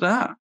about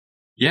that?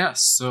 Yeah,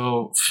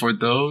 so for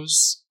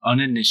those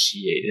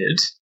uninitiated,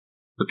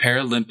 the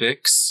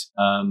Paralympics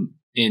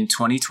in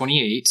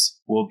 2028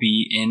 will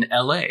be in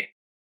LA.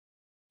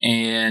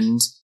 And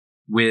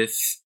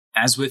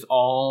as with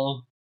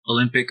all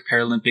Olympic,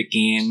 Paralympic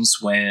games,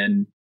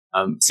 when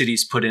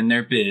cities put in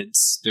their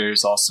bids,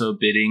 there's also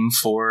bidding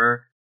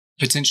for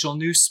potential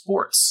new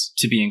sports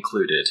to be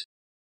included.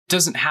 It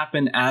doesn't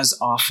happen as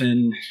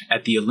often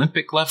at the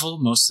Olympic level,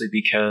 mostly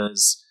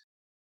because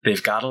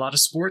they've got a lot of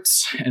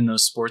sports, and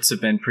those sports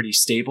have been pretty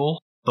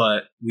stable.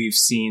 But we've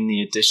seen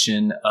the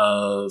addition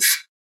of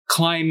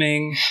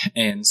climbing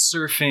and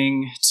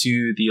surfing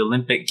to the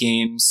Olympic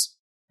Games.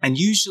 And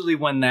usually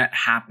when that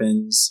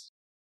happens,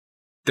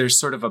 there's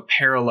sort of a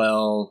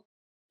parallel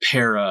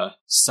para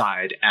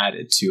side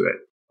added to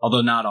it.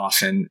 Although not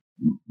often,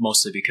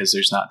 mostly because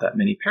there's not that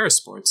many para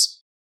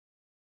sports,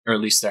 or at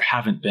least there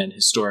haven't been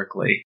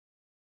historically.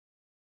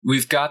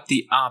 We've got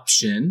the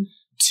option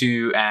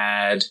to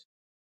add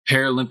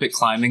Paralympic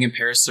climbing and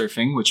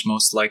parasurfing, which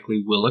most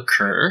likely will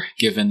occur,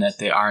 given that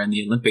they are in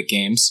the Olympic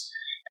Games.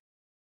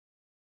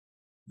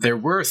 There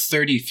were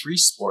 33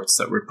 sports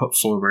that were put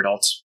forward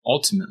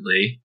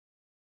ultimately,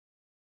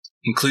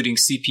 including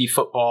CP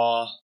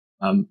football,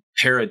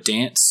 para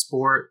dance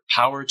sport,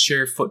 power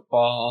chair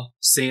football,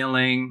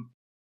 sailing,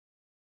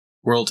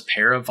 world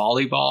para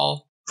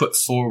volleyball, put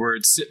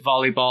forward sit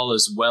volleyball,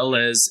 as well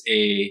as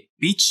a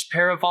beach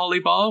para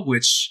volleyball,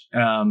 which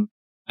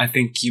I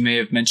think you may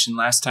have mentioned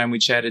last time we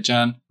chatted,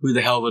 John. Who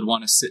the hell would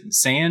want to sit in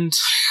sand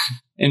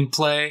and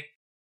play?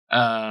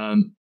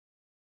 I'm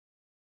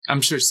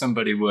sure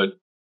somebody would.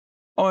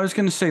 Oh, I was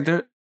going to say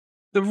the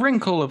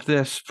wrinkle of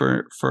this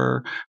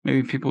for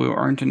maybe people who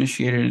aren't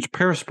initiated into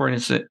parasport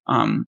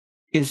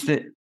is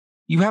that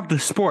you have the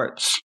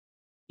sports,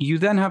 you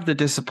then have the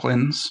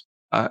disciplines,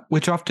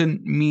 which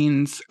often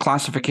means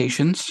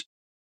classifications,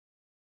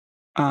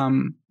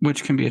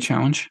 which can be a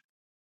challenge.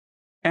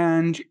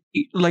 And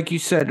like you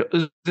said,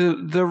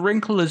 the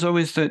wrinkle is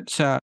always that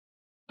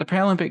the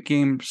Paralympic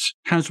Games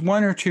has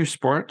one or two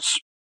sports.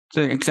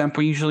 The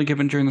example usually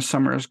given during the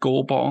summer is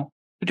goalball.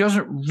 It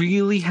doesn't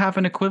really have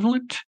an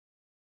equivalent.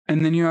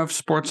 And then you have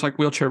sports like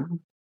wheelchair.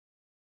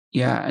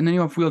 Yeah, and then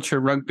you have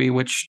wheelchair rugby,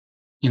 which,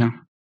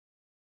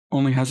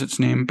 only has its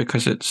name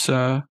because it's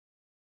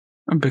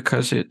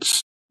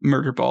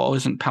murder ball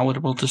isn't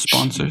palatable to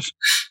sponsors.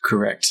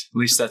 Correct. At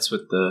least that's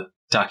what the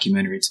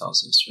documentary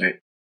tells us, right?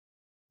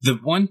 The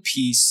one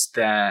piece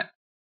that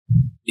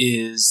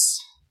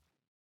is,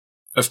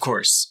 of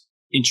course,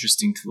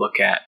 interesting to look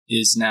at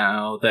is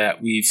now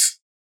that we've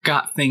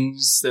got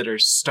things that are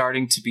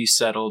starting to be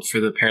settled for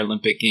the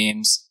Paralympic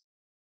Games.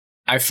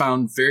 I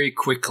found very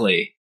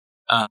quickly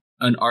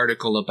an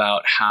article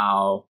about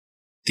how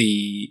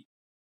the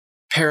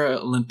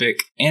Paralympic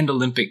and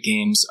Olympic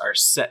Games are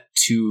set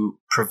to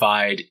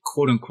provide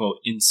quote-unquote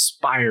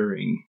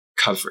inspiring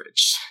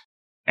coverage.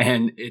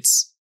 And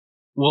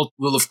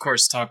we'll of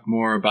course talk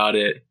more about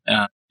it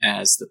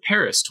as the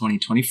Paris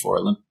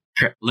 2024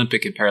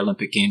 Olympic and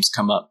Paralympic Games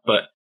come up.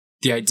 But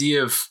the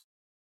idea of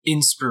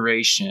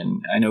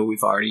inspiration, I know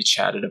we've already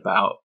chatted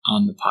about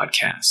on the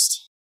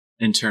podcast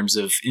in terms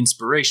of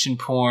inspiration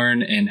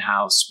porn and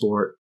how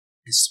sport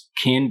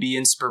can be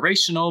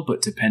inspirational,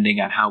 but depending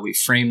on how we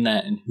frame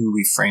that and who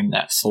we frame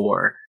that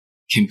for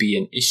can be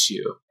an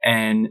issue.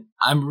 And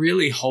I'm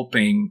really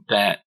hoping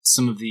that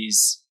some of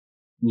these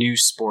new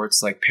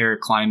sports like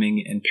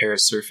paraclimbing and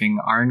parasurfing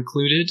are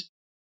included,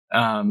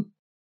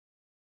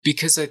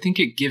 because I think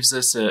it gives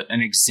us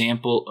an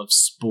example of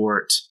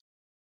sport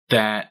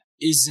that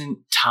isn't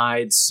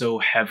tied so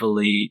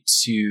heavily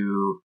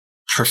to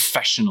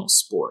professional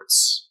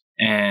sports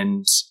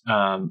and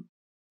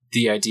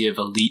the idea of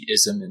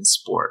elitism in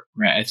sport,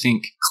 right? I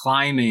think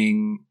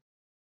climbing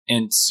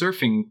and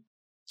surfing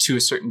to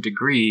a certain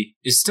degree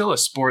is still a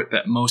sport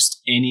that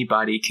most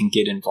anybody can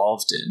get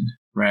involved in,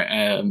 right?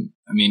 I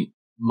mean,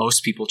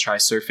 most people try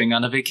surfing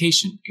on a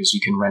vacation because you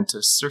can rent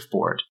a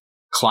surfboard.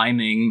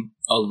 Climbing,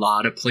 a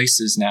lot of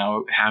places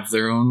now have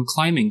their own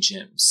climbing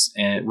gyms,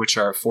 which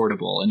are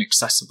affordable and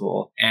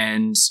accessible.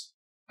 And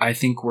I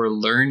think we're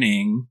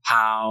learning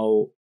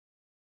how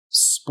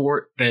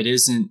sport that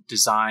isn't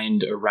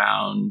designed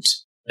around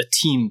a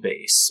team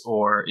base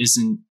or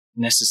isn't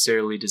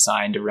necessarily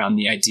designed around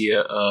the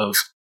idea of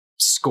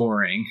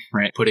scoring,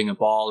 right? Putting a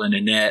ball in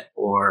a net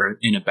or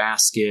in a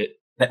basket,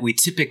 that we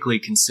typically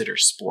consider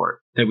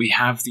sport, that we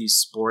have these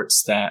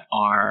sports that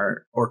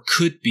are or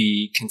could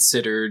be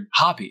considered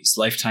hobbies,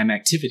 lifetime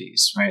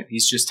activities, right?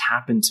 These just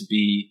happen to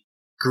be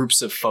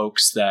groups of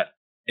folks that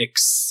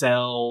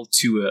excel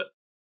to a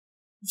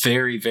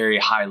very, very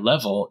high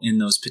level in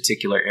those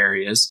particular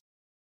areas.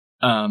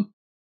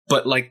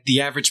 But like the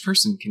average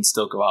person can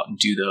still go out and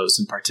do those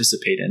and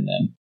participate in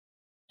them.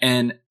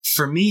 And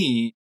for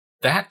me,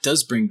 that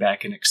does bring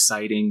back an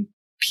exciting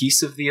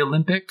piece of the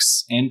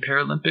Olympics and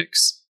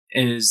Paralympics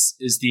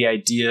is the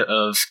idea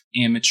of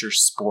amateur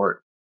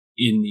sport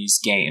in these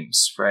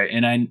games, right?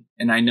 And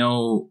I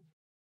know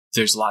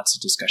there's lots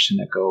of discussion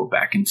that go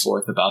back and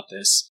forth about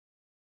this.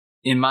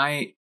 In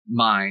my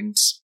mind,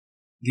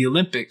 the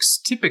Olympics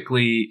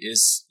typically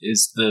is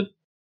the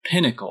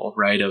pinnacle,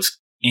 right, of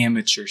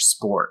amateur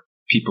sport.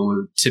 People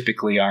who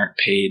typically aren't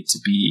paid to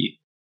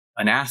be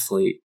an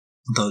athlete,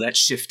 though that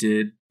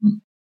shifted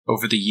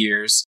over the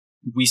years.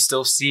 We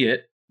still see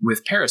it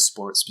with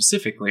parasport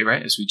specifically,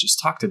 right? As we just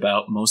talked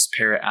about, most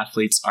para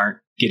athletes aren't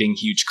getting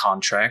huge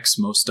contracts.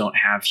 Most don't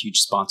have huge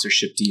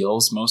sponsorship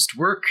deals. Most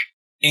work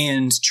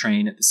and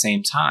train at the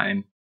same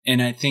time.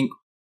 And I think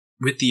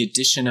with the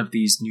addition of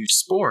these new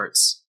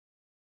sports,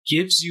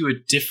 gives you a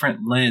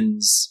different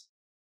lens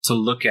to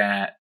look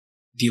at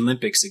the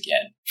Olympics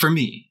again, for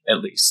me at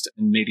least,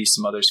 and maybe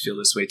some others feel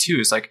this way too,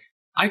 is like,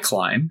 I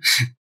climb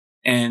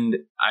and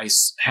I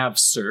have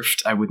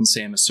surfed. I wouldn't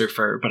say I'm a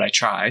surfer, but I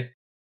try.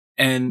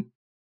 And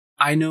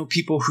I know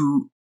people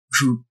who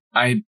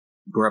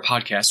we're a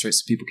podcast, right?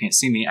 So people can't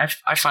see me.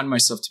 I find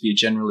myself to be a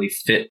generally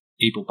fit,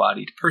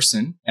 able-bodied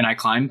person, and I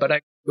climb, but I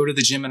go to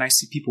the gym and I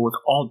see people with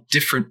all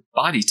different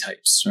body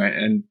types, right?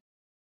 And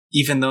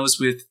even those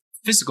with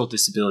physical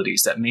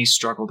disabilities that may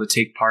struggle to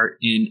take part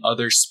in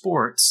other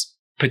sports,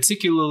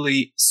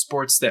 particularly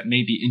sports that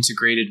may be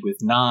integrated with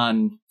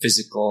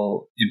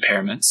non-physical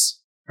impairments,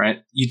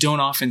 right? You don't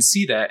often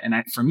see that. And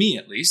for me,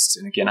 at least,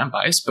 and again, I'm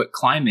biased, but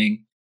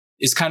climbing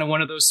is kind of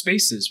one of those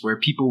spaces where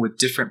people with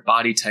different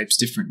body types,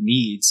 different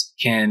needs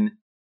can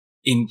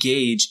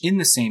engage in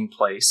the same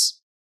place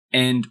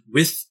and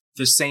with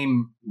the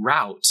same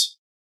route,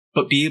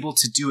 but be able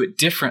to do it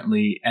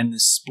differently. And the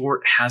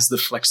sport has the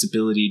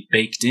flexibility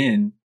baked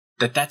in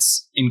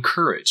that's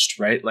encouraged,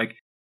 right? Like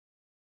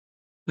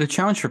the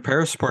challenge for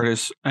parasport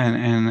is,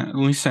 and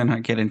Lisa and I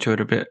get into it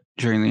a bit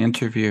during the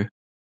interview,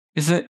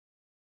 is that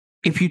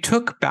if you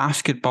took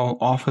basketball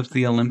off of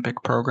the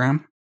Olympic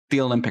program,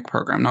 not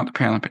the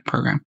Paralympic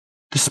program,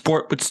 the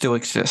sport would still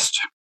exist.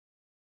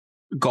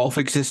 Golf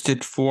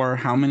existed for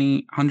how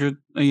many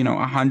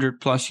 100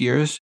 plus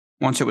years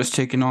once it was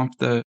taken off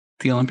the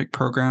Olympic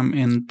program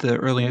in the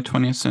early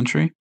 20th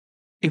century.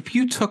 If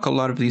you took a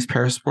lot of these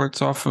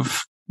parasports off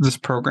of this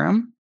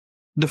program,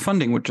 the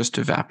funding would just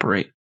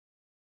evaporate.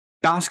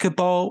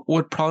 Basketball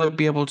would probably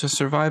be able to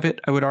survive it.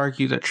 I would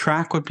argue that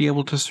track would be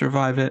able to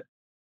survive it.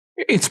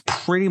 It's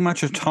pretty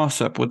much a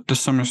toss-up with the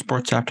summer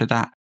sports after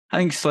that. I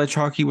think sledge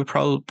hockey would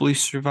probably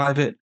survive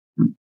it.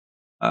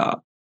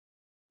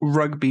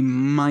 Rugby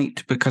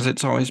might, because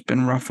it's always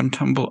been rough and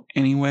tumble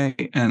anyway,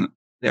 and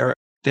they're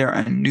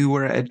a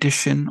newer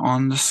addition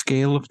on the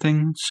scale of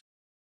things.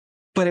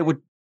 But it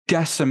would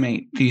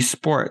decimate these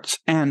sports.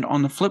 And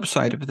on the flip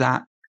side of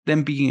that,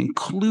 them being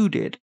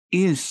included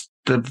is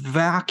the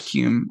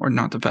vacuum, or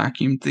not the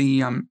vacuum,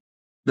 the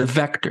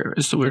vector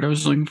is the word I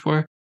was looking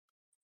for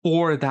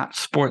that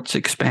sports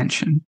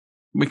expansion,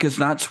 because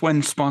that's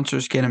when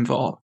sponsors get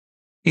involved.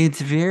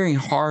 It's very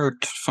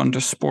hard to fund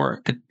a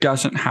sport that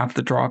doesn't have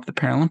the draw of the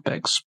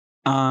Paralympics.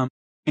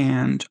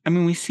 And I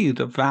mean, we see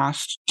the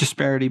vast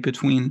disparity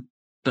between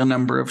the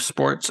number of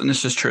sports, and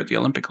this is true at the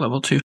Olympic level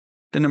too,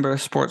 the number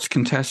of sports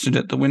contested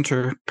at the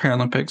Winter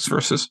Paralympics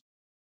versus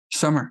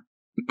summer.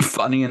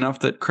 Funny enough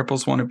that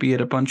cripples want to be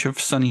at a bunch of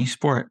sunny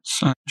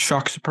sports.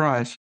 Shock,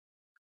 surprise.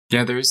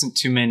 Yeah, there isn't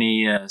too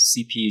many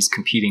CPs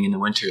competing in the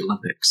Winter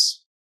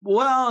Olympics.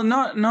 Well,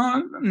 not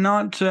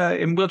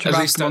in wheelchair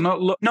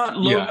basketball.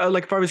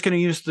 Like if I was going to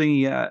use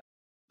the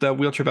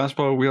wheelchair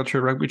basketball or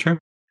wheelchair rugby term,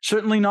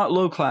 certainly not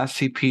low class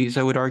CPs.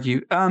 I would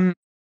argue.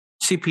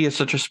 CP is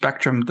such a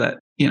spectrum that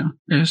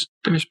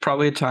there's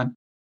probably a time.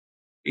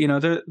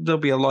 There'll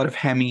be a lot of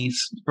hemis,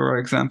 for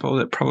example,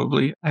 that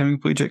probably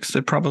hemiplegics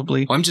that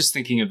probably. Well, I'm just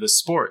thinking of the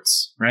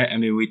sports, right? I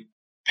mean,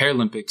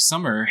 Paralympic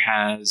summer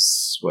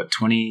has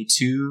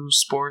 22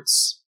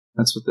 sports.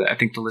 That's what I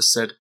think the list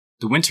said.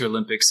 The Winter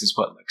Olympics is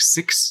 5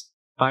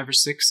 or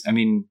 6. I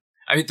mean,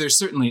 there's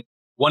certainly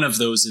one of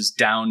those is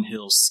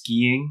downhill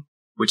skiing,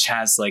 which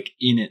has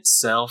in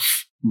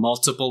itself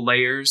multiple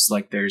layers.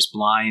 Like there's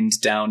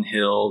blind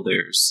downhill,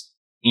 there's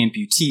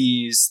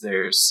amputees,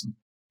 there's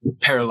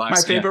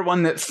paralyzed. My favorite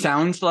one that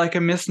sounds like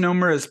a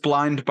misnomer is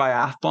blind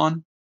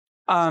biathlon.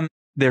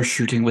 They're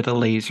shooting with a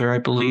laser, I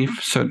believe.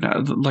 So,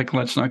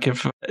 let's not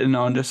give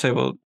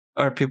non-disabled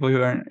or people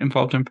who aren't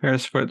involved in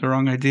parasport the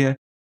wrong idea.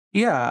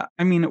 Yeah,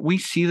 I mean, we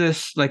see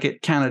this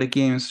at Canada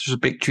Games. There's a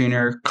big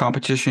junior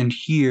competition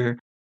here.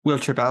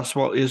 wheelchair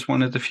basketball is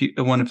one of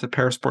the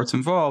para sports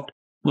involved,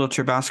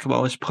 wheelchair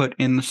basketball is put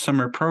in the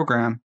summer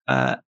program.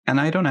 And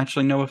I don't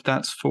actually know if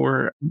that's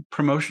for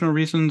promotional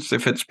reasons,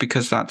 if it's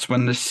because that's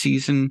when the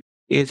season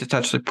is. It's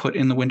actually put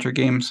in the winter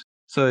games.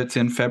 So it's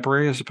in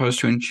February as opposed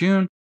to in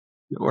June,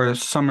 or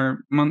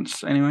summer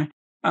months anyway.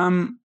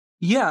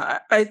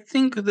 I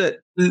think that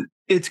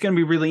it's going to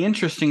be really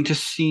interesting to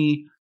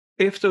see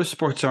if those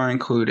sports are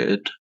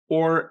included,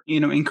 or,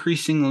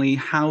 increasingly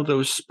how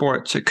those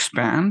sports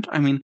expand. I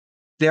mean,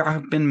 there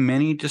have been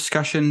many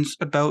discussions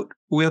about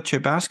wheelchair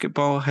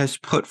basketball has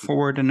put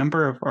forward a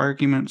number of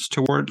arguments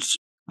towards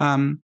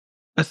a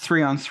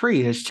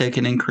 3-on-3 has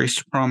taken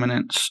increased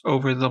prominence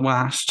over the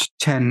last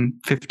 10,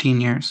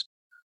 15 years.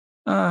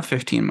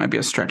 15 might be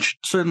a stretch.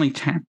 Certainly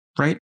 10,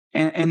 right?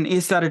 And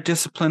is that a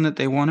discipline that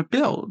they want to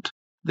build?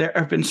 There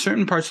have been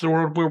certain parts of the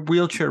world where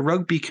wheelchair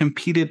rugby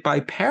competed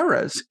by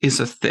paras is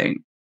a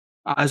thing,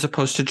 as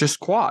opposed to just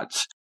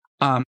quads.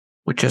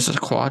 Which, as a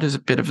quad, is a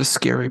bit of a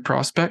scary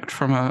prospect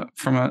from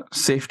a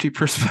safety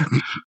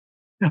perspective.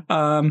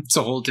 It's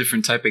a whole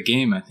different type of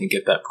game, I think,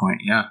 at that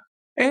point. Yeah,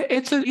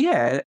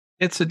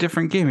 it's a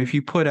different game. If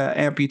you put an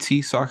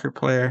amputee soccer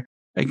player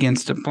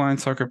against a blind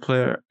soccer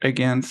player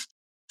against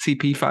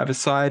CP5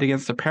 aside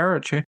against a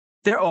para,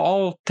 they're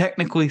all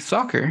technically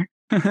soccer,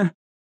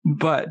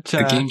 but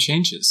the game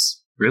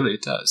changes. Really,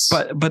 it does.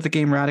 But the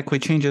game radically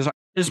changes,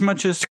 as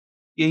much as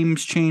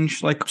games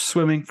change, like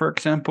swimming, for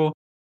example,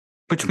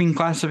 between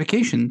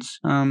classifications.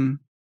 I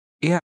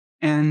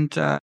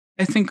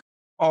think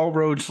all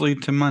roads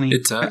lead to money.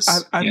 It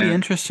does. I'd be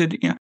interested.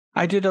 Yeah,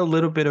 I did a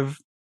little bit of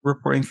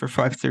reporting for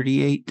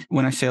 538.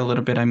 When I say a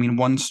little bit, I mean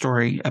one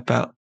story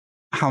about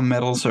how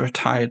medals are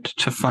tied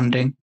to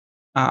funding,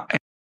 and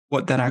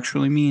what that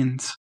actually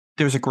means.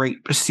 There's a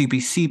great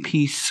CBC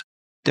piece.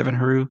 Devin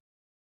Haru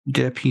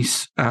did a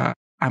piece.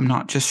 I'm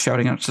not just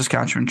shouting out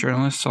Saskatchewan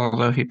journalists,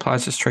 although he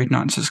applies his trade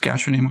not in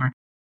Saskatchewan anymore.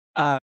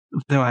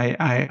 Though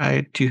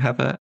I do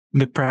have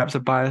perhaps a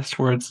bias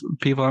towards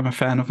people I'm a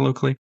fan of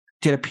locally.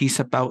 Did a piece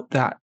about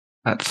that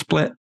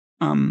split.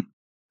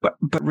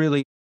 But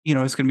really,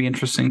 it's going to be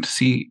interesting to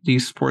see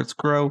these sports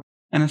grow,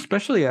 and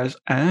especially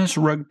as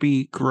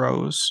rugby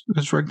grows,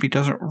 because rugby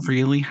doesn't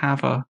really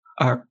have a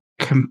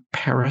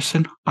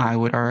comparison, I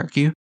would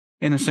argue,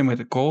 in the same way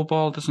that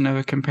goalball doesn't have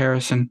a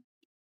comparison.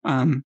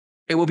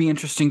 It will be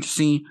interesting to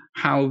see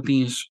how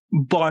these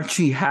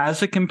bocce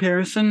has a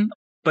comparison,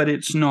 but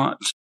it's not.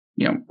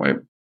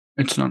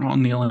 It's not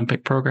on the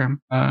Olympic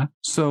program.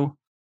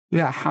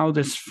 How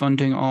this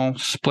funding all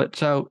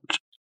splits out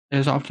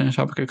is often a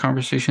topic of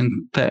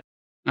conversation that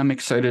I'm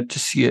excited to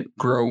see it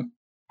grow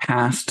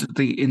past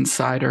the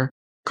insider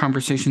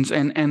conversations.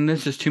 And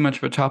this is too much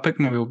of a topic.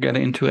 Maybe we'll get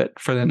into it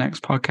for the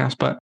next podcast.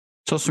 But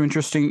it's also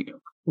interesting.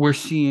 We're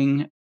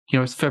seeing,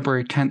 it's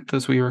February 10th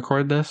as we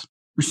record this.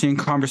 We're seeing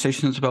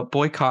conversations about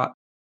boycott.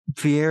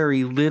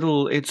 Very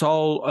little. It's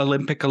all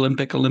Olympic. The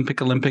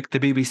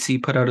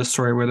BBC put out a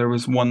story where there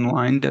was one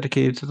line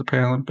dedicated to the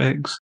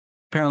Paralympics.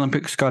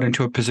 Paralympics got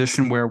into a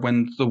position where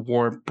when the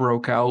war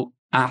broke out,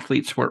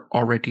 athletes were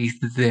already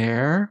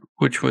there,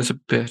 which was a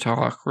bit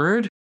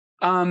awkward.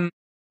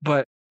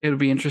 But it'll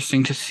be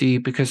interesting to see,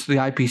 because the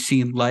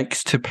IPC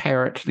likes to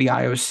parrot the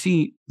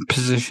IOC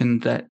position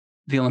that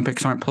the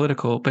Olympics aren't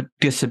political, but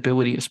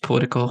disability is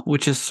political,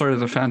 which is sort of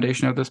the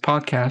foundation of this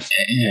podcast.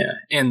 Yeah,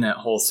 and that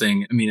whole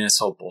thing,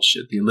 it's all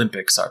bullshit. The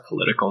Olympics are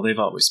political. They've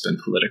always been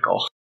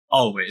political.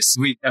 Always.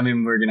 We're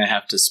going to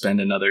have to spend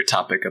another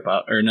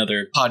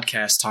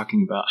podcast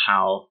talking about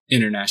how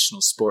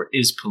international sport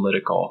is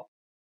political.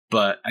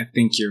 But I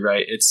think you're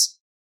right. It's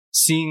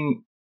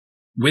seeing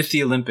with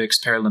the Olympics,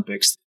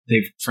 Paralympics,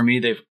 they've,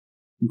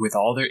 with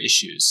all their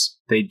issues,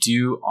 they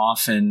do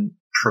often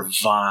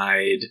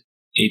provide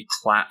a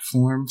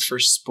platform for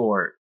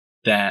sport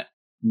that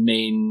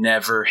may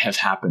never have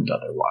happened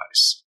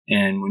otherwise.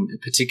 And in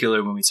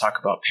particular, when we talk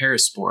about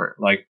parasport,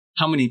 like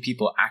how many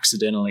people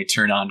accidentally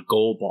turn on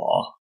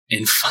goalball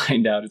and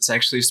find out it's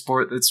actually a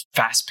sport that's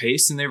fast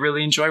paced and they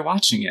really enjoy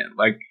watching it.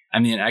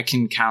 I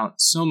can count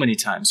so many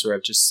times where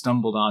I've just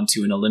stumbled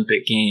onto an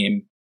Olympic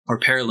game or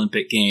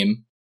Paralympic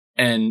game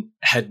and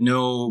had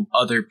no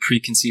other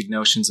preconceived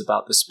notions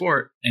about the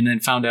sport, and then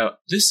found out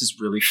this is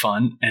really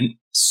fun and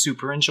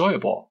super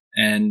enjoyable.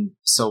 And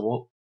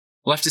so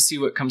we'll have to see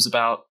what comes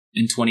about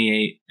in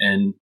 28,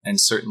 and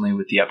certainly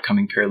with the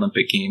upcoming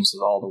Paralympic Games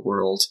with all the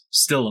world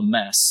still a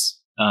mess.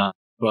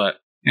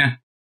 But yeah.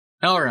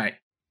 All right.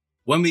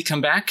 When we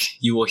come back,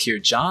 you will hear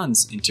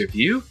John's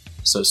interview,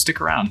 so stick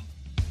around.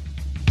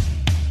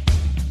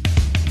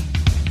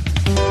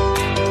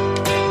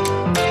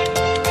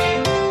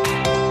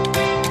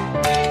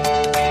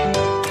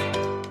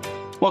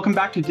 Welcome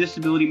back to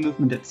Disability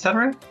Movement,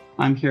 Etc.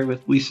 I'm here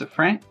with Lisa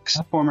Franks,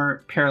 a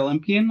former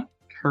Paralympian,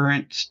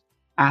 current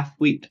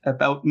athlete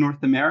about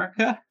North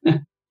America.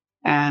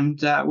 And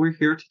we're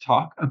here to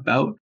talk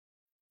about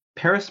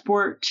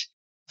parasport,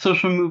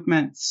 social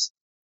movements,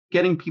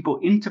 getting people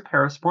into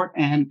parasport,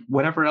 and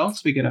whatever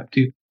else we get up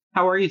to.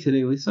 How are you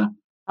today, Lisa?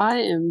 I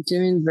am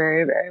doing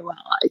very, very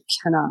well. I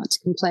cannot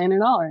complain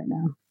at all right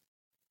now.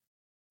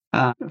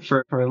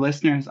 For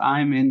listeners,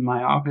 I'm in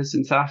my office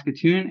in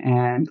Saskatoon,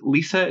 and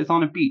Lisa is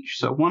on a beach.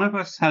 So one of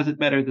us has it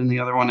better than the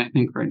other one, I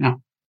think, right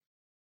now.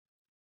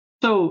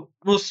 So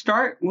we'll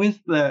start with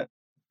the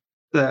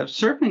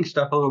surfing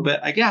stuff a little bit,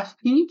 I guess.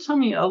 Can you tell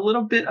me a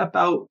little bit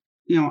about,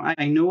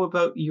 I know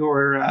about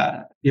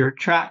your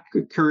track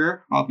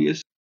career,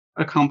 obvious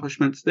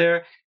accomplishments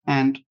there,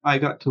 and I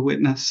got to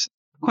witness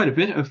quite a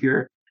bit of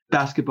your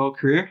basketball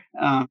career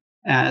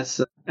as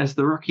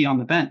the rookie on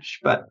the bench.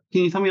 But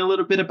can you tell me a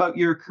little bit about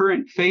your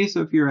current phase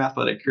of your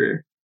athletic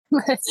career?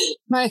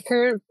 My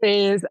current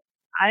phase,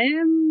 I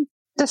am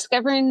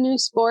discovering new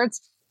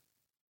sports.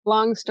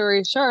 Long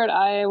story short,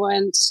 I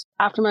went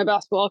after my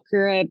basketball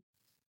career. I had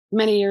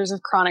many years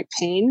of chronic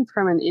pain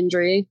from an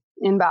injury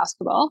in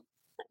basketball.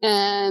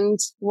 And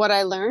what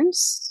I learned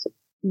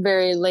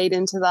very late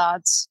into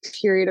that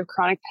period of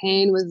chronic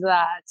pain was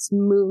that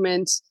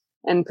movement,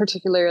 and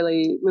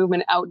particularly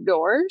movement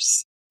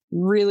outdoors,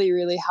 really,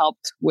 really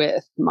helped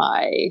with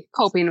my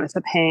coping with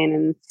the pain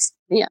and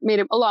made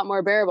it a lot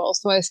more bearable.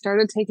 So I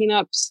started taking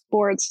up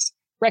sports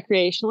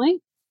recreationally,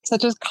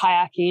 such as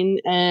kayaking,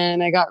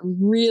 and I got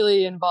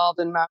really involved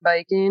in mountain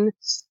biking.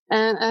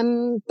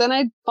 And then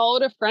I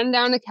followed a friend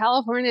down to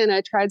California and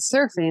I tried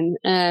surfing.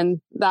 And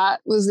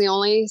that was the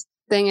only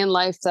thing in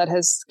life that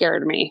has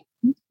scared me.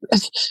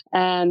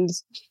 And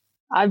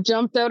I've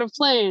jumped out of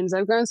planes.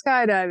 I've gone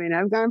skydiving.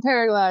 I've gone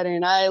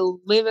paragliding. I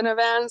live in a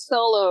van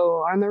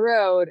solo on the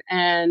road,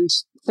 and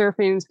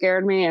surfing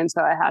scared me. And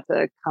so I had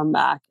to come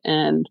back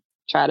and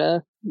try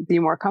to be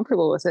more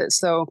comfortable with it.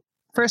 So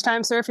first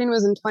time surfing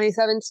was in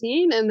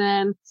 2017. And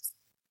then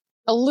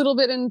a little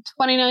bit in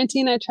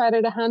 2019, I tried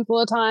it a handful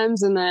of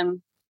times. And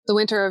then the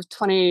winter of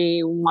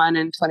 21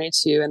 and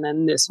 22. And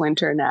then this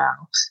winter now,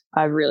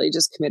 I've really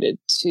just committed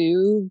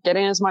to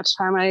getting as much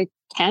time I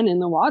can in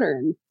the water.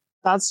 And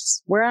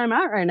that's where I'm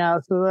at right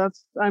now. So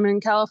I'm in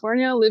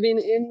California, living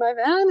in my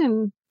van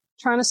and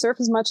trying to surf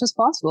as much as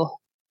possible.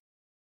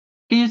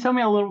 Can you tell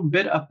me a little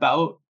bit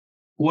about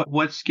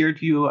what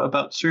scared you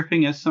about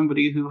surfing as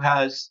somebody who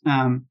has,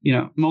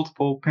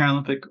 multiple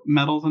Paralympic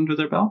medals under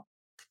their belt?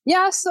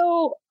 Yeah,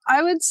 so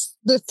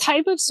the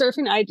type of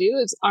surfing I do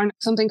is on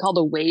something called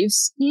a wave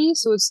ski.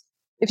 So it's,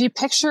 if you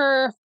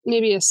picture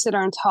maybe a sit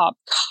on top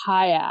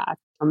kayak,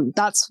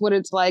 that's what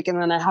it's like. And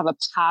then I have a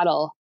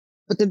paddle.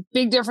 But the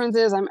big difference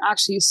is I'm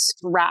actually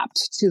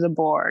strapped to the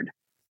board.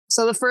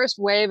 So the first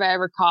wave I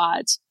ever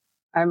caught,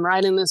 I'm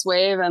riding this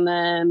wave and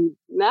then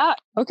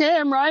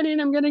I'm riding,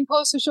 I'm getting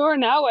close to shore.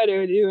 Now what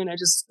do I do? And I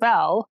just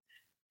fell.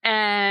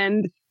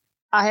 And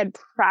I had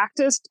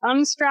practiced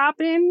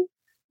unstrapping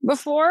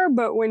before,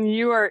 but when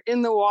you are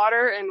in the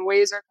water and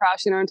waves are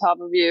crashing on top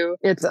of you,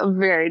 it's a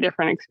very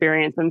different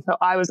experience. And so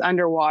I was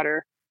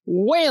underwater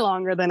way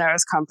longer than I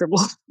was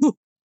comfortable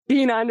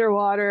being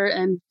underwater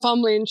and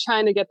fumbling,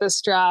 trying to get the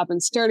strap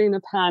and starting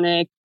to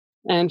panic,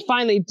 and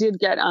finally did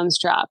get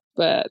unstrapped.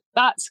 But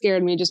that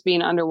scared me, just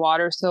being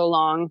underwater so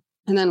long.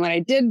 And then when I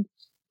did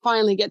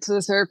finally get to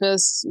the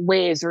surface,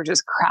 waves were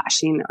just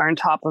crashing on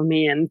top of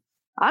me. And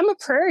I'm a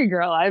prairie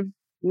girl. I've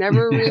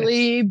never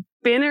really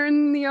been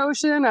in the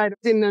ocean. I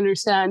didn't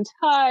understand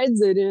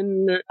tides. I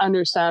didn't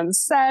understand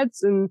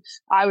sets. And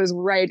I was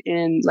right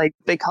in, like,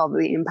 they call it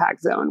the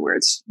impact zone, where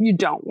you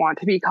don't want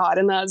to be caught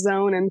in that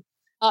zone. And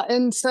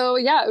so,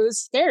 it was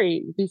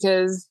scary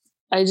because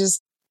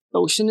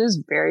ocean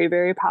is very,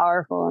 very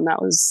powerful. And that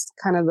was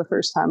kind of the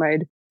first time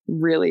I'd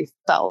really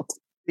felt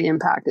the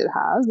impact it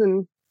has.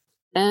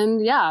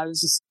 And I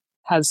was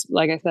has,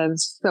 like I said,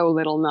 so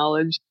little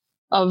knowledge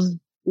of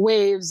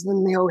waves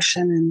in the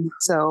ocean. And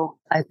so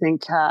I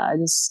think that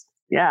was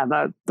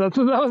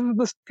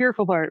the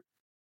fearful part.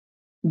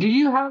 Do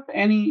you have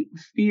any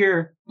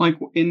fear, like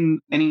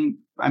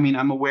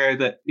I'm aware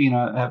that,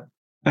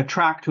 a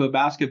track to a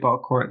basketball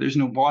court, there's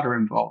no water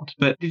involved,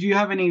 but did you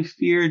have any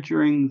fear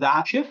during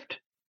that shift?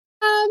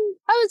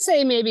 I would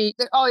say maybe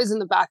always in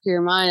the back of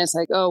your mind, it's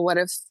like, oh, what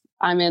if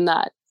I'm in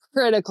that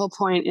critical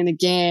point in a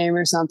game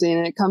or something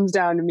and it comes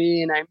down to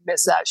me and I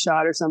miss that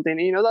shot or something?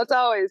 That's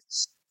always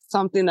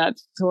something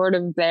that's sort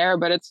of there,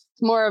 but it's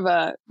more of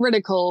a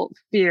critical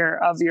fear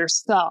of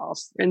yourself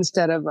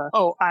instead of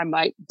I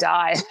might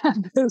die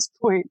at this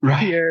point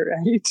here,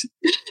 right?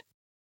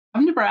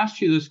 I've never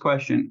asked you this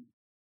question.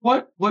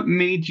 What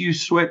made you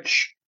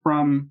switch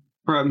from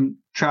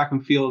track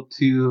and field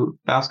to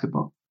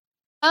basketball?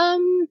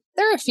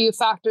 There are a few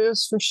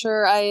factors for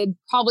sure. I had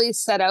probably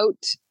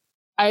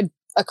I'd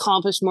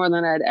accomplished more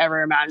than I'd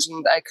ever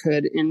imagined I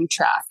could in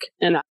track.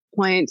 And at that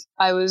point,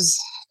 I was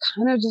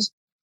kind of just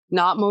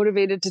not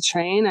motivated to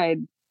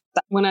train.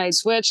 When I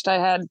switched, I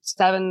had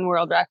 7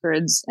 world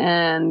records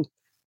and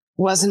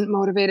wasn't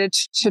motivated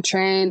to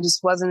train,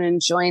 just wasn't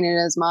enjoying it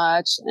as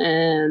much.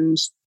 And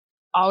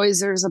always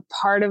there's a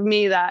part of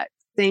me that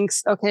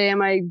thinks, okay,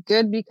 am I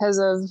good because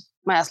of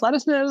my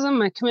athleticism,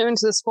 my commitment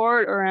to the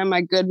sport, or am I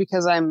good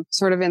because I'm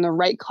sort of in the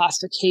right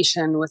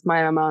classification with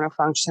my amount of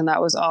function?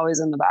 That was always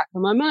in the back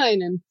of my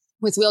mind. And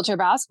with wheelchair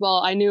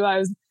basketball, I knew I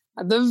was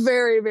at the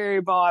very,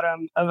 very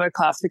bottom of a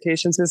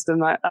classification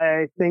system.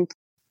 I think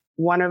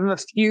one of a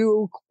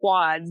few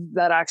quads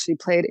that actually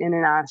played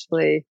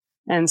internationally.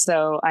 And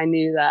so I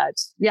knew that,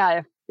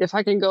 yeah, if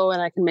I can go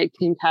and I can make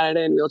Team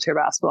Canada in wheelchair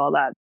basketball,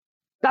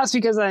 that's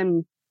because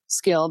I'm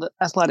skilled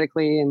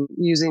athletically and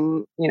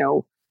using,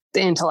 the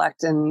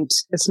intellect. And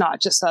it's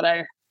not just that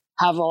I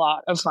have a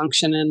lot of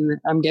function and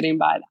I'm getting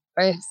by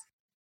that way.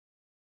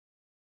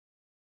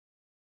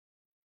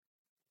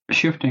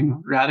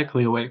 Shifting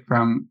radically away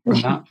from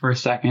that for a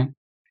second,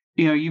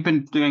 you've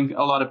been doing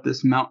a lot of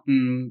this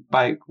mountain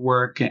bike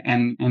work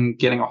and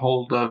getting a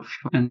hold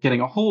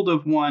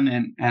of one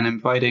and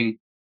inviting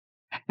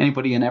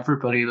anybody and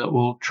everybody that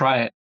will try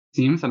it,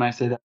 seems, and I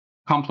say that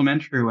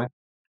complimentary way.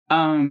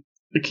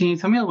 Can you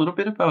tell me a little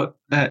bit about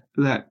that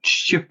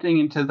shifting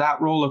into that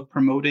role of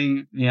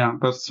promoting,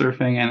 both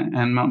surfing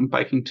and mountain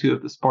biking, two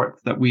of the sports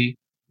that we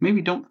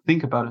maybe don't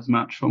think about as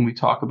much when we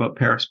talk about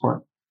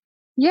parasport?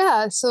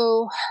 Yeah,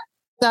 so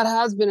that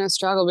has been a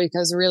struggle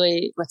because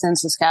really within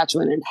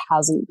Saskatchewan, it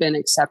hasn't been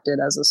accepted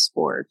as a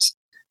sport.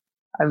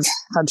 I've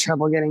had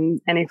trouble getting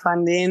any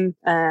funding.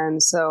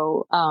 And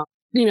so,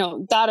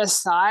 that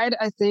aside,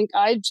 I think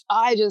I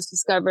just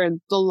discovered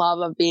the love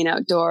of being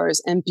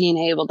outdoors and being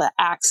able to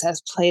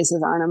access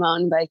places on a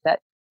mountain bike that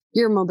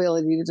your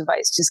mobility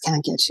device just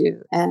can't get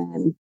you.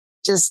 And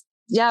just,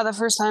 the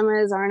first time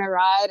I was on a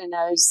ride and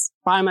I was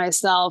by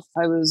myself,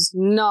 I was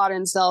not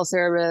in cell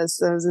service.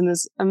 I was in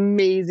this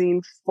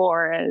amazing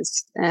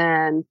forest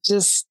and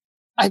just,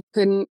 I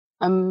couldn't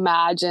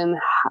imagine,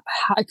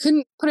 I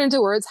couldn't put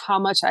into words how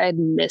much I had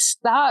missed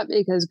that,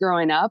 because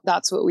growing up,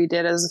 that's what we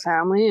did as a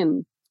family.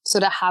 And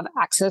so to have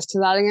access to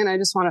that again, I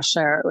just want to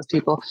share it with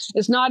people.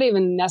 It's not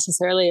even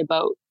necessarily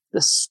about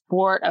the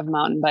sport of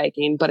mountain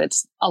biking, but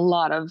it's a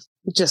lot of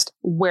just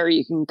where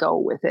you can go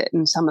with it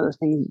and some of the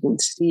things you can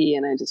see.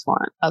 And I just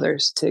want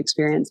others to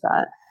experience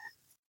that.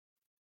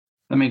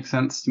 That makes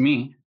sense to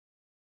me.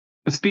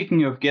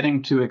 Speaking of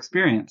getting to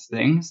experience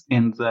things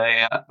in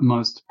the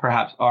most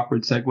perhaps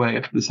awkward segue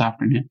of this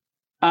afternoon,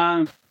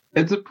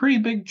 it's a pretty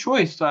big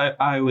choice,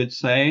 I would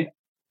say,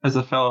 as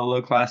a fellow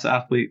low-class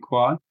athlete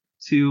quad,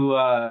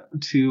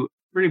 to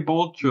pretty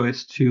bold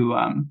choice to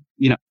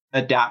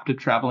adapt a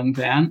traveling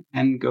van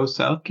and go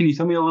south. Can you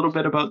tell me a little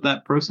bit about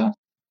that process?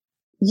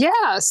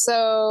 Yeah,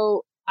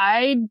 so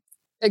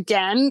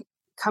again,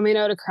 coming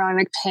out of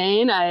chronic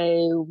pain,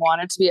 I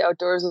wanted to be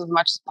outdoors as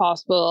much as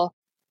possible.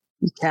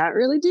 You can't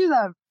really do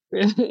that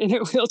in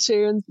a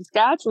wheelchair in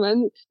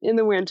Saskatchewan in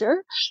the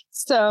winter.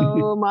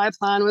 So my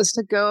plan was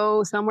to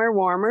go somewhere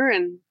warmer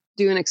and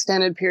do an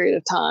extended period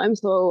of time.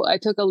 So I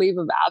took a leave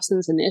of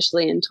absence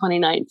initially in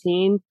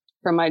 2019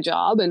 from my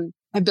job, and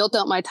I built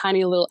out my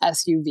tiny little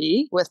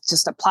SUV with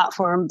just a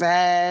platform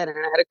bed, and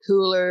I had a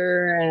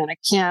cooler and a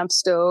camp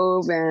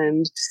stove,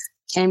 and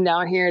came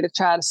down here to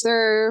try to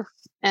surf.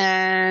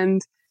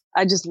 And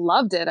I just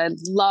loved it. I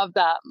loved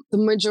that the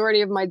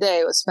majority of my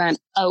day was spent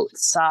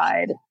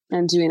outside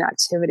and doing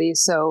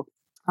activities. So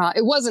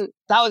that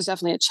was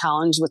definitely a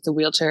challenge with the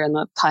wheelchair and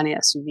the tiny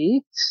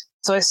SUV.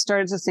 So I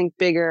started to think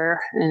bigger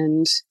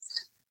and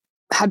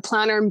had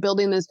planned on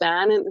building this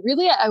van. And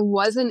really, I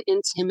wasn't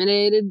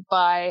intimidated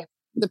by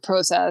the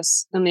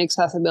process and the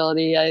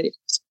accessibility. I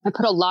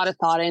put a lot of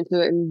thought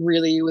into it and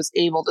really was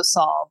able to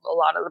solve a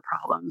lot of the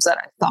problems that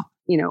I thought,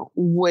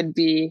 would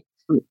be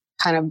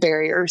kind of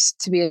barriers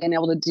to being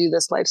able to do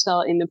this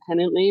lifestyle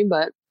independently.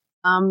 But,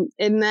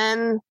 and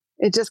then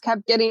it just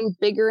kept getting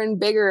bigger and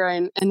bigger.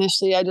 And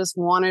initially I just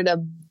wanted a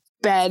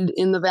bed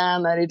in the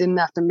van that I didn't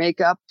have to make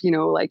up,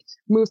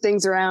 move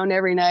things around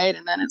every night.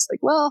 And then it's like,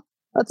 well,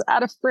 let's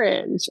add a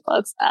fridge.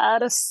 Let's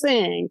add a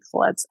sink.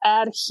 Let's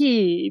add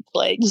heat.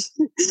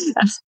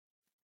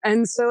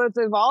 And so it's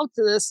evolved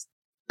to this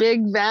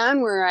big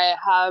van where I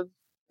have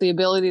the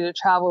ability to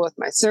travel with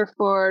my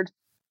surfboard,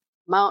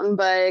 mountain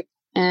bike,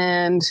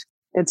 and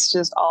it's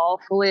just all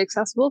fully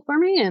accessible for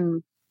me.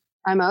 And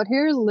I'm out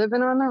here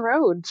living on the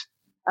road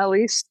at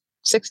least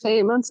 6 to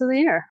 8 months of the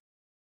year.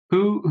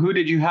 Who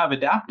did you have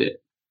adapt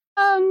it?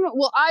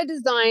 Well, I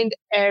designed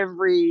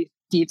every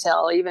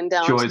detail, even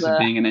down joys to of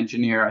being an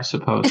engineer, I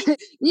suppose.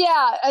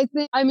 Yeah, I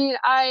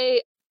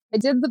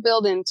did the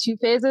build in 2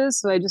 phases.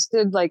 So I just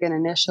did like an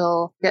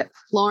initial get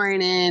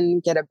flooring in,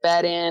 get a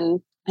bed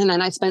in. And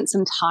then I spent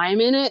some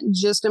time in it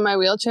just in my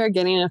wheelchair,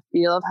 getting a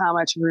feel of how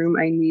much room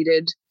I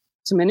needed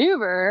to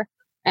maneuver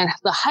and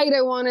the height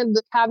I wanted,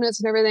 the cabinets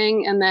and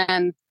everything. And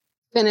then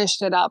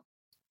finished it up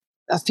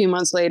a few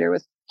months later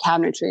with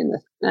cabinetry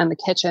and the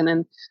kitchen.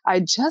 And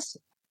I just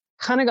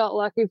kind of got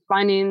lucky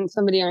finding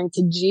somebody on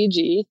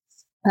Kijiji.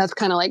 That's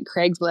kind of like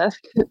Craigslist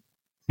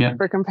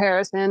for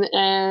comparison.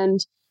 And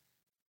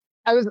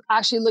I was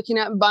actually looking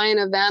at buying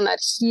a van that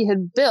he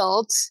had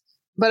built,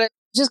 but it's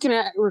just going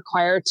to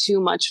require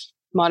too much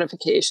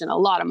modification, a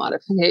lot of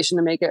modification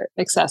to make it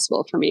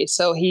accessible for me.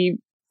 So he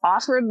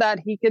offered that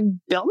he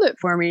could build it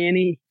for me. And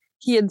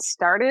he had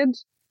started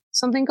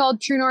something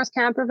called True North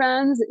Camper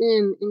Vans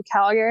in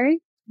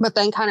Calgary, but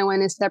then kind of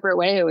went his separate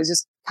way. It was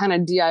just kind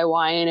of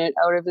DIYing it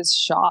out of his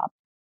shop.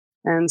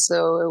 And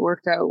so it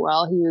worked out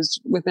well. He was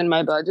within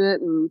my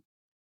budget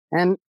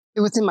and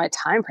within my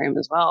time frame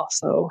as well.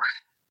 So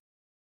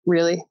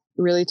really,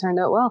 really turned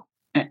out well.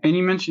 And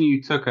you mentioned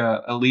you took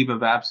a leave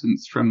of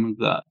absence from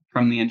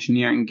the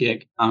engineering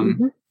gig.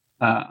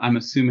 I'm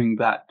assuming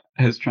that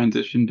has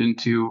transitioned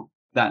into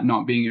that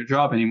not being your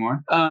job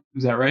anymore.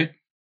 Is that right?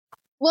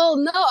 Well,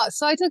 no.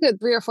 So I took a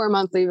 3 or 4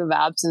 month leave of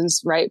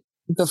absence right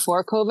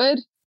before COVID.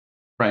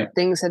 Right.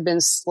 Things had been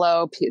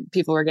slow.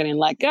 People were getting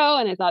let go.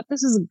 And I thought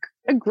this is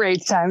a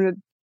great time to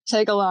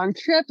take a long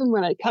trip. And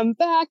when I come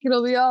back,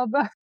 it'll be all,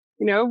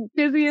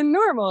 busy and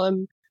normal.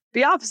 And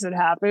the opposite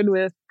happened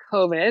with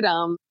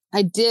COVID.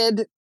 I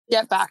did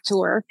get back to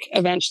work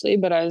eventually,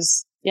 but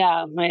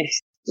my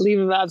leave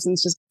of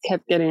absence just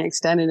kept getting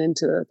extended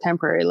into a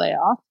temporary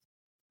layoff.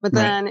 But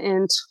then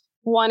in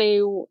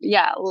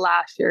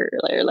last year,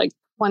 like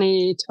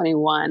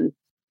 2021,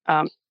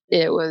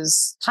 it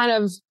was kind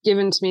of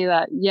given to me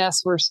that,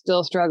 yes, we're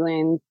still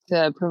struggling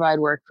to provide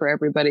work for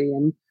everybody.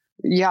 And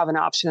you have an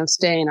option of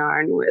staying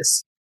on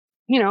with,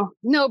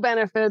 no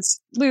benefits,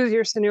 lose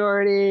your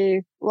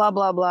seniority, blah,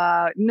 blah,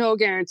 blah, no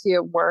guarantee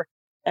of work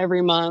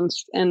every month.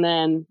 And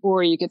then,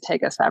 or you could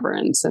take a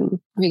severance and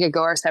we could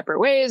go our separate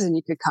ways and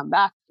you could come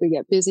back if we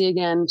get busy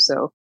again.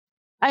 So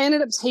I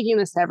ended up taking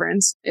the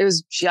severance. It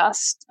was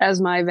just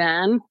as my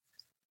van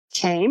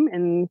came.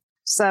 And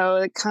so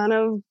it kind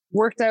of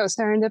worked out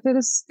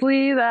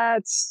serendipitously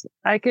that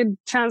I could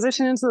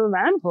transition into the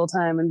van full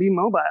time and be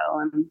mobile.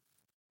 And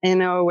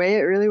in a way,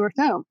 it really worked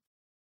out.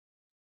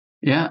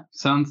 Yeah,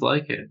 sounds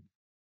like it.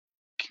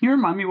 Can you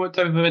remind me what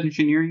type of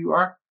engineer you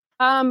are?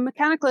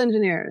 Mechanical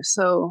engineer.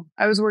 So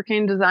I was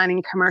working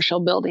designing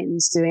commercial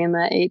buildings, doing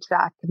the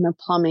HVAC and the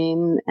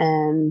plumbing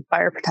and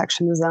fire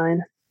protection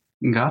design.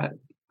 Got it.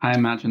 I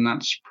imagine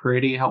that's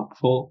pretty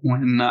helpful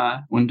when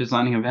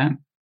designing a van.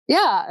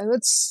 Yeah, I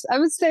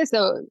would say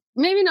so.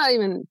 Maybe not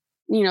even,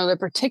 the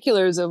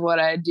particulars of what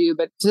I do,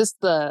 but just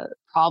the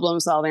problem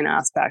solving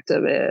aspect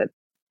of it,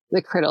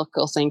 the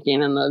critical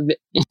thinking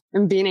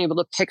and being able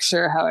to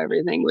picture how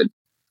everything would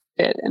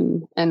fit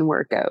and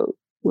work out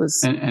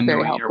was and very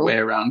knowing helpful. Your way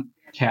around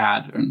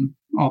CAD and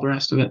all the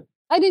rest of it.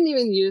 I didn't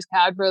even use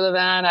CAD for the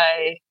van.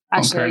 I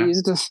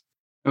used a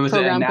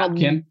program called...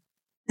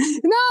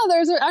 No,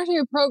 there's actually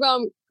a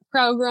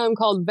program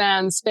called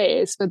Van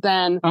Space, but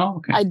then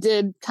I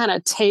did kind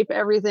of tape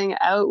everything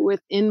out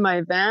within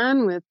my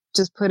van with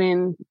just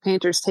putting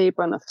painter's tape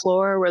on the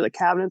floor where the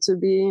cabinets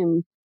would be.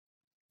 And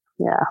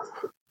yeah.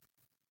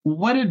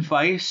 What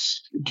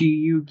advice would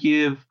you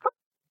give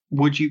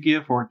or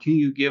do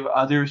you give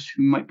others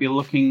who might be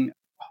looking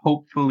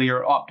hopefully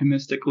or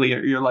optimistically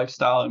at your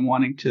lifestyle and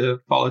wanting to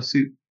follow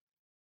suit?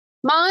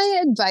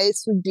 My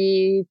advice would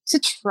be to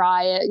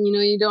try it.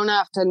 You don't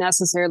have to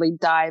necessarily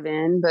dive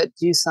in, but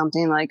do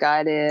something like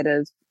I did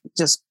of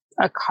just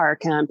a car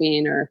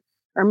camping or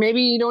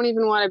maybe you don't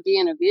even want to be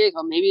in a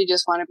vehicle. Maybe you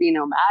just want to be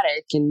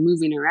nomadic and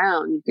moving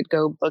around. You could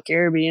go book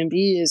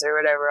Airbnbs or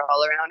whatever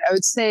all around. I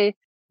would say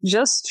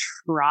just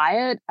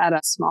try it at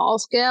a small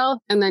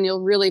scale and then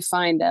you'll really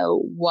find out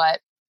what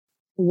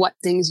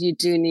things you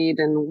do need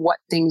and what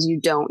things you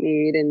don't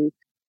need and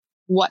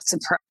what's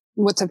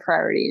a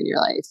priority in your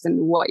life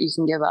and what you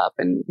can give up.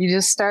 And you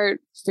just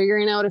start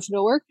figuring out if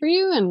it'll work for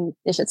you. And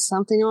if it's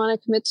something you want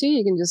to commit to,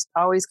 you can just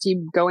always keep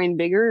going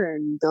bigger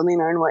and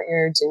building on what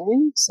you're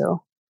doing.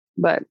 So,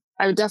 but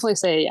I would definitely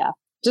say,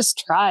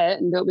 just try it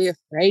and don't be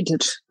afraid to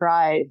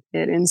try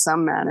it in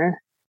some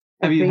manner.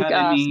 Have you had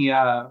any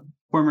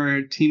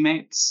former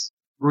teammates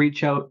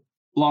reach out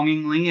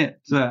longingly at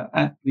the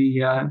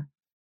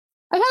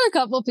I've had a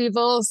couple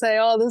people say,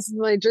 "Oh, this is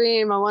my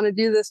dream. I want to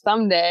do this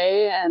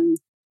someday." And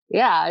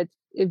yeah,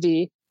 it'd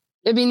be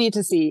neat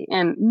to see.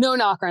 And no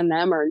knock on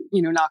them or,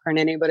 knock on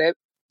anybody. I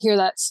hear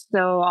that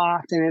so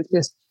often. It's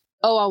just,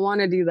 oh, I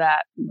want to do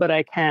that, but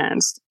I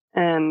can't.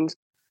 And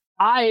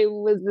I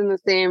was in the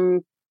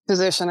same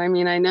position. I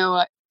mean, I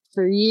know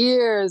for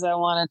years I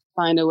wanted to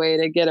find a way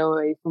to get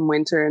away from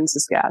winter in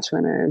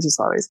Saskatchewan. And it's just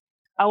always,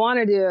 I want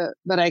to do it,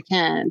 but I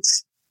can't.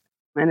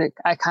 And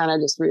I kind of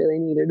just really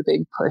needed a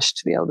big push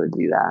to be able to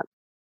do that.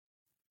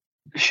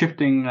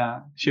 Shifting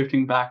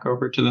back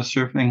over to the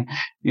surfing,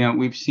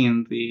 we've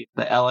seen the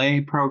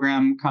LA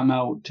program come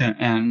out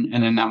and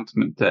an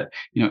announcement that,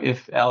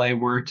 if LA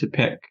were to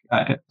pick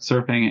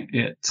surfing,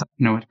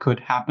 it could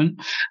happen.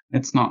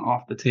 It's not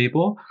off the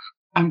table.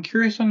 I'm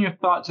curious on your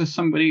thoughts as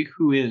somebody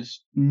who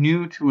is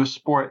new to a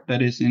sport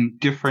that is in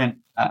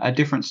a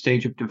different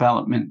stage of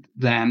development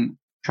than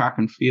track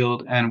and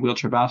field and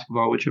wheelchair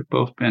basketball, which have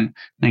both been,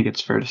 I think it's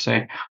fair to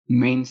say,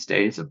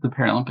 mainstays of the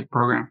Paralympic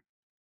program.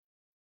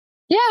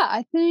 Yeah,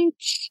 I think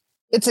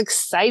it's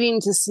exciting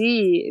to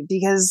see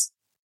because,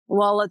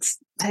 let's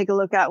take a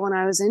look at when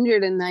I was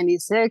injured in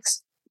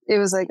 96. It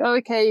was like,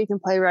 okay, you can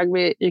play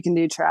rugby, you can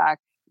do track,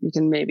 you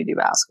can maybe do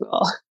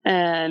basketball.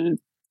 And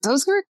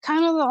those were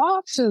kind of the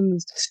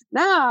options.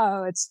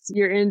 Now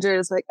you're injured.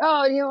 It's like,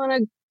 oh, you want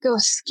to go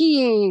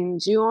skiing?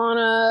 Do you want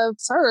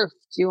to surf?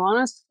 Do you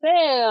want to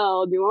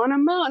sail? Do you want to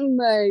mountain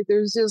bike?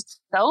 There's just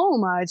so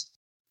much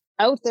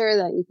out there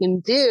that you can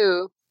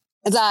do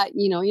that,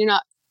 you're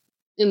not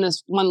in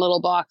this one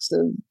little box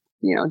of,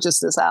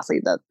 just this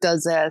athlete that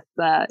does it,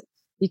 that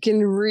you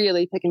can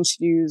really pick and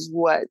choose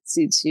what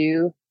suits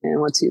you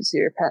and what suits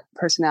your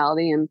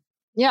personality. And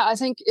yeah, I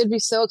think it'd be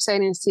so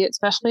exciting to see it,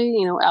 especially,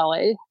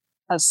 LA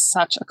has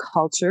such a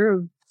culture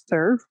of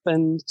surf.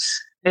 And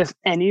if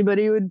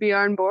anybody would be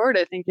on board,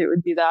 I think it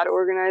would be that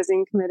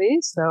organizing committee.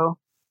 So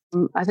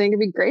I think it'd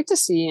be great to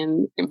see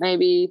and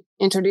maybe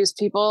introduce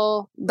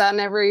people that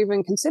never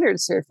even considered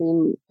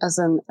surfing as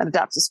an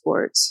adaptive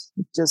sport.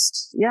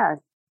 Just,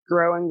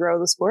 grow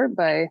the sport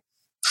by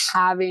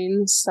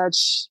having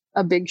such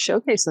a big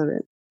showcase of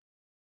it.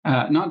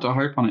 Not to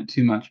harp on it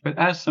too much, but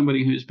as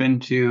somebody who's been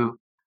to,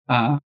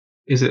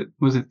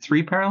 was it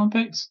 3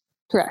 Paralympics?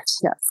 Correct,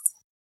 yes.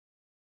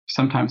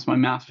 Sometimes my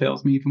math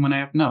fails me even when I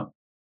have notes.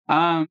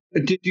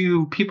 Did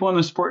people in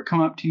the sport come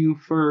up to you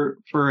for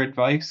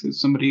advice as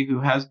somebody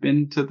who has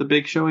been to the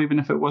big show, even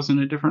if it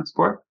wasn't a different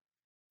sport?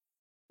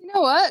 You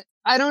know what?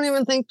 I don't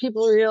even think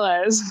people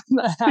realize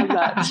that I have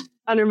that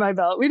under my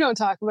belt. We don't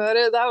talk about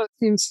it. That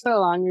seems so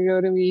long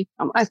ago to me.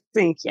 I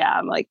think,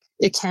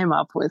 it came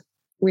up with,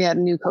 we had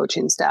new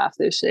coaching staff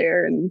this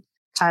year and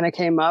kind of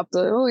came up,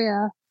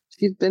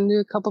 she's been to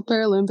a couple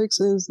Paralympics.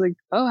 And it's like,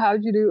 oh,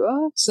 how'd you do?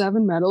 Oh,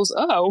 7 medals.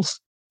 Oh,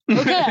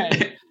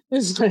 okay.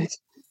 It's like,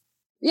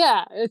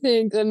 yeah, I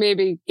think that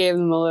maybe gave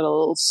them a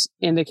little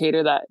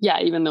indicator that,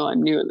 even though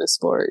I'm new in the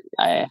sport,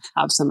 I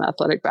have some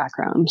athletic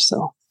background.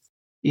 So,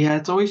 yeah,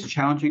 it's always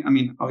challenging. I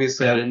mean,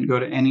 obviously, I didn't go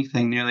to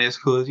anything nearly as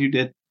cool as you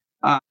did,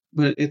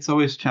 but it's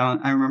always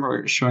challenging. I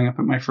remember showing up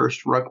at my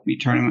first rugby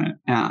tournament,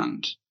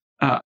 and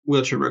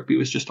wheelchair rugby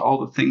was just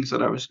all the things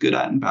that I was good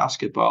at in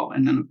basketball,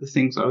 and none of the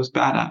things I was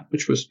bad at,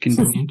 which was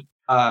convenient.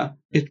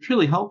 It's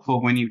really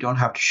helpful when you don't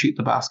have to shoot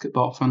the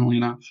basketball, funnily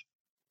enough.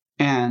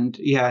 And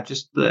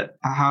just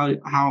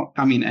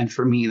and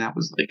for me, that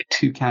was like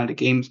 2 Canada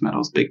Games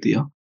medals, big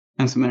deal,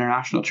 and some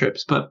international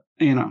trips. But,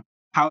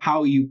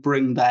 how you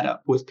bring that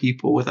up with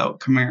people without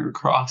coming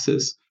across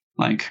as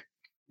like,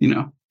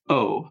 I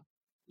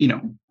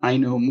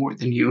know more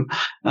than you.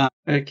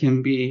 It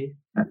can be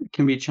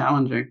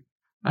challenging,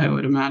 I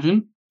would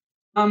imagine.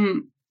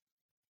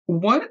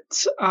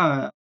 What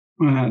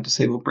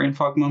disabled brain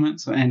fog moment?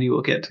 So Andy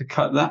will get to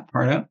cut that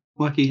part out.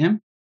 Lucky him.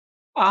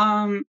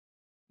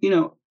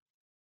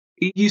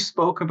 You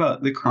spoke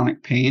about the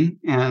chronic pain,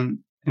 and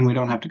we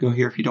don't have to go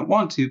here if you don't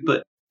want to,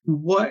 but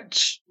what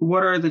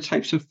are the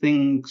types of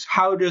things?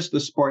 How does the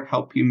sport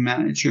help you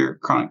manage your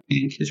chronic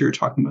pain? Because you were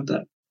talking about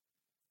that.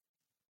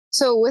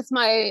 So with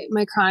my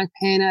chronic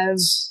pain, I have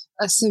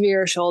a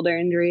severe shoulder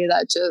injury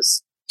that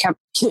just kept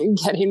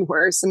getting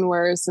worse and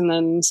worse. And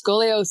then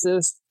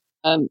scoliosis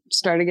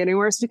started getting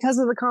worse because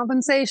of the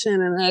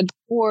compensation. And I had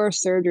 4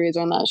 surgeries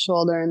on that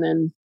shoulder. And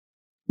then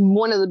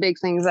one of the big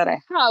things that I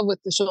have with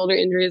the shoulder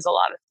injury is a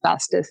lot of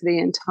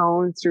spasticity and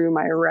tone through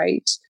my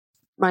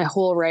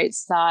whole right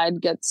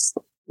side gets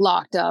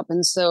locked up.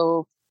 And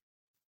so,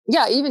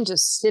 even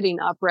just sitting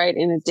upright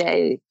in a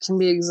day can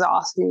be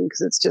exhausting because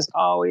it's just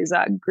always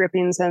that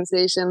gripping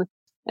sensation.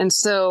 And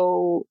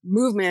so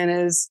movement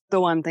is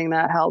the one thing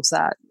that helps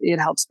that. It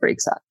helps break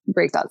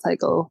that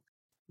cycle,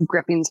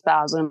 gripping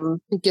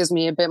spasm. It gives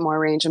me a bit more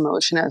range of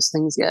motion as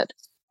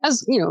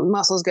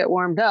muscles get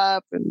warmed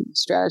up and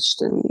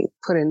stretched and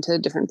put into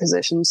different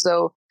positions.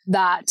 So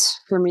that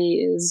for me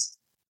is,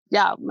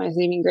 my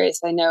saving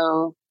grace. I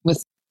know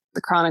with the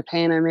chronic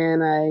pain I'm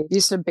in, I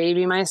used to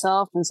baby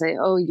myself and say,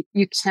 oh,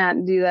 you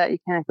can't do that. You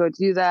can't go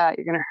do that.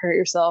 You're going to hurt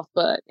yourself.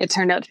 But it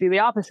turned out to be the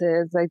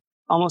opposite. It's like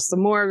almost the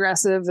more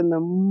aggressive and the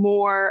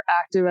more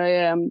active I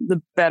am,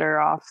 the better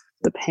off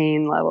the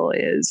pain level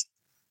is.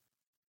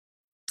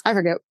 I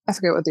forget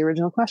what the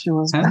original question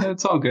was.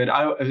 It's all good.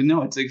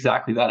 No, it's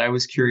exactly that. I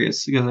was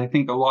curious because I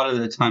think a lot of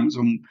the times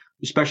when,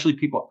 especially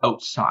people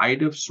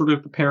outside of sort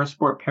of the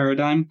parasport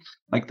paradigm,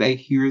 like they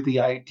hear the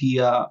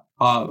idea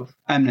of,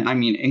 and I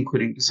mean,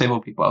 including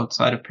disabled people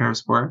outside of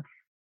parasport,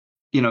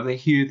 they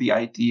hear the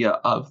idea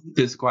of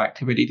physical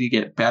activity to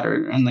get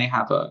better, and they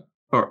have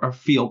or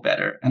feel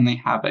better, and they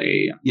have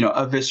a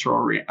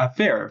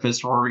fair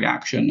visceral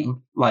reaction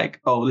of like,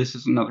 oh, this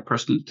is another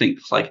person who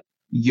thinks like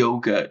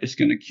yoga is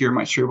going to cure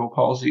my cerebral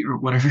palsy or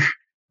whatever,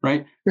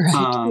 right?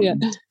 Right.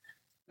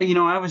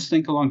 I always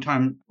think a long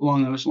time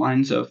along those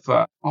lines of,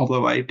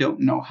 although I don't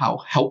know how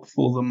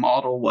helpful the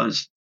model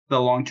was, the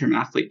long-term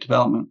athlete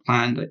development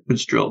plan that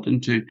was drilled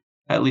into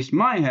at least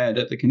my head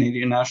at the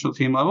Canadian national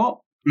team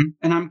level.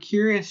 And I'm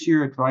curious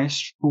your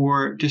advice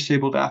for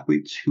disabled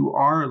athletes who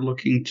are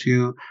looking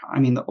to,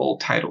 the old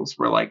titles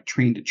were like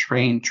train to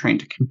train, train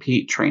to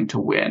compete, train to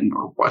win,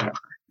 or whatever,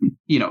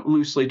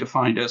 loosely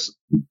defined as,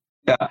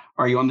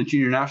 are you on the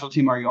junior national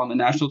team? Are you on the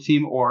national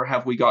team? Or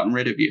have we gotten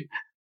rid of you?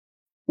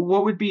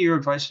 What would be your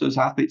advice to those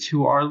athletes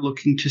who are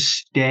looking to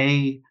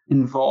stay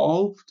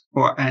involved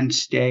and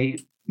stay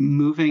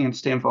moving and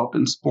stay involved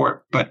in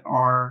sport, but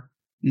are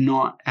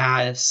not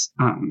as,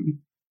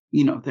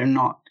 they're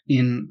not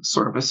in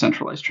sort of a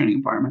centralized training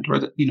environment, or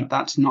that,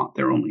 that's not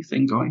their only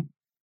thing going?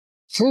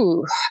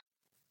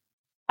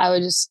 I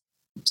would just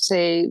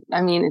say,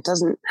 it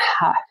doesn't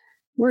have,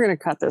 we're going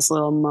to cut this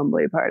little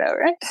mumbly part out,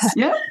 right?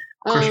 Yeah,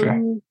 for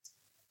sure.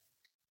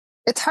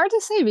 It's hard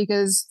to say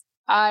because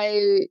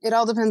It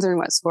all depends on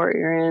what sport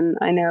you're in.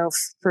 I know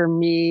for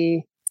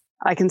me,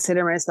 I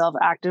consider myself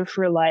active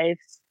for life,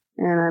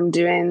 and I'm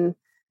doing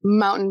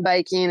mountain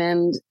biking,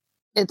 and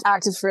it's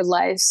active for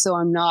life. So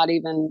I'm not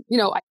even,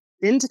 I'm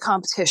into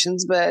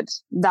competitions, but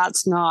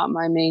that's not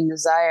my main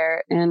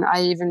desire. And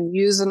I even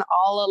use an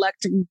all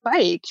electric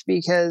bike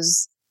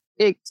because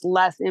it's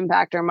less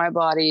impact on my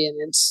body and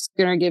it's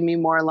going to give me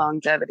more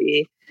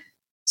longevity.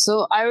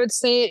 So I would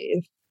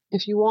say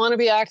if you want to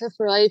be active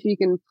for life, you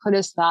can put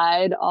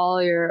aside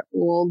all your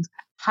old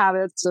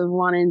habits of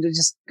wanting to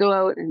just go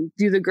out and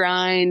do the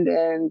grind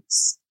and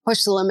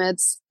push the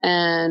limits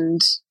and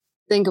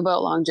think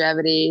about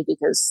longevity,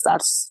 because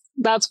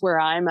that's where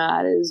I'm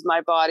at. Is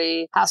my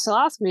body has to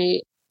last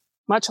me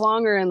much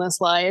longer in this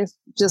life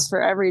just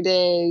for every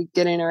day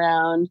getting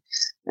around.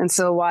 And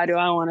so why do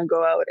I want to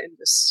go out and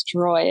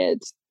destroy it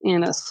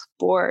in a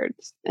sport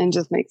and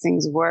just make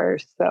things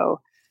worse?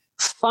 So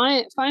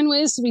find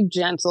ways to be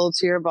gentle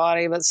to your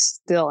body, but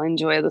still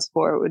enjoy the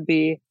sport would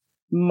be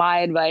my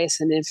advice.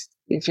 And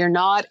if you're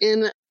not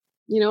in,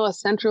 a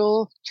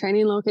central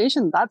training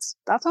location, that's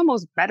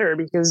almost better,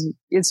 because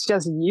it's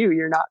just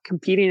you're not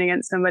competing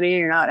against somebody.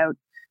 You're not out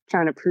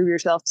trying to prove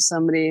yourself to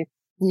somebody.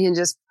 You can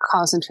just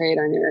concentrate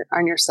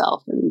on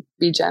yourself and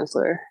be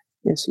gentler,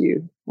 if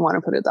you want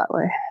to put it that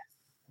way.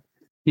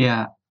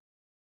 Yeah.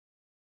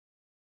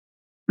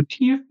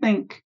 Do you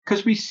think,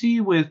 because we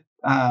see with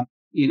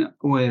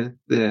with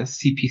the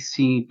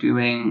CPC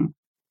doing,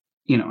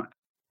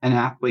 an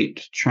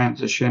athlete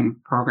transition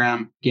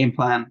program, game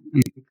plan,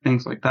 and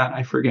things like that.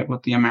 I forget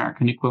what the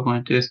American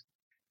equivalent is.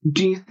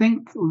 Do you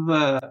think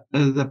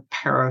the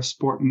para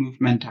sport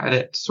movement at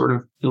its sort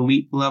of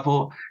elite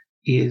level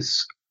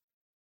is,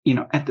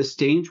 at the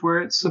stage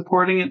where it's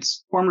supporting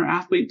its former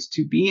athletes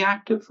to be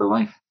active for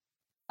life?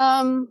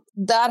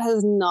 That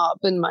has not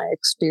been my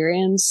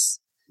experience.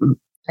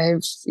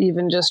 I've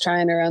even just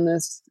trying to run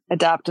this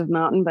adaptive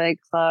mountain bike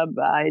club.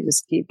 I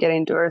just keep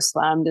getting doors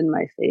slammed in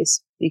my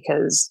face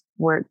because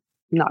we're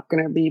not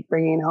going to be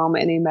bringing home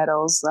any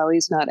medals, at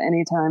least not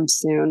anytime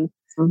soon.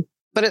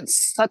 But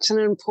it's such an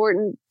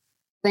important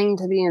thing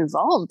to be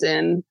involved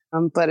in.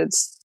 But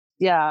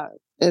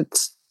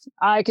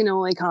I can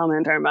only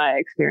comment on my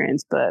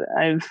experience, but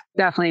I've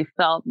definitely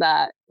felt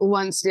that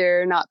once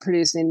you're not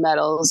producing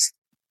medals,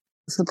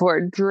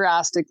 support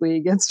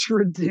drastically gets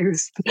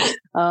reduced.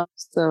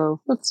 So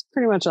that's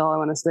pretty much all I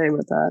want to say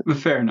with that.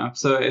 Fair enough.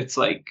 So it's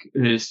like,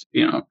 just,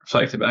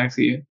 reflect it back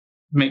to you,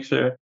 make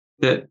sure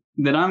that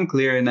I'm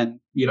clear, and then,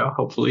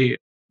 hopefully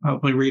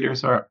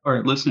readers or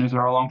listeners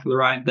are along for the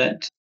ride,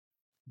 that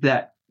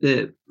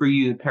for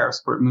you, the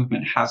parasport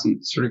movement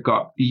hasn't sort of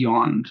got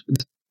beyond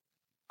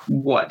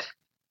what,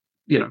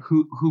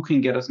 who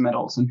can get us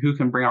medals and who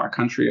can bring our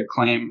country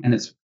acclaim. And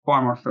it's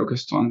far more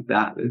focused on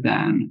that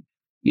than,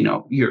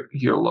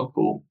 your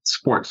local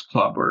sports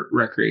club or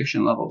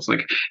recreation levels.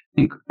 Like,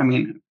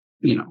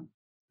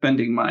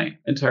 spending my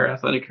entire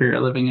athletic career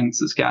living in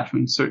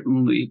Saskatchewan,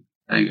 certainly,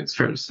 I think it's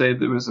fair to say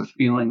there was a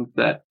feeling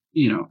that,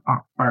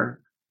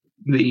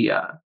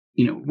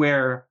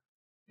 where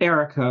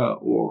Erica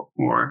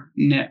or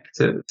Nick,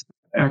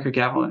 Erica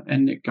Gavel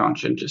and Nick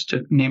Gonchin, just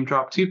to name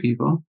drop two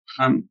people,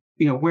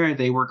 where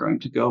they were going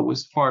to go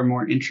was far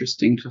more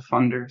interesting to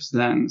funders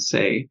than,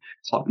 say,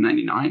 Club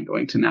 99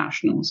 going to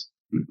nationals.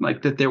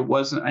 Like that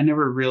I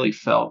never really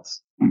felt,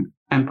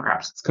 and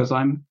perhaps it's because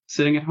I'm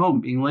sitting at home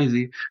being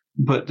lazy,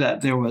 but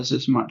that there was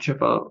as much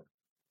of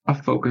a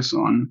focus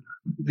on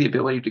the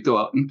ability to go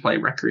out and play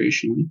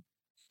recreationally.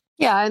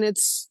 Yeah, and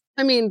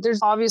there's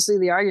obviously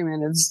the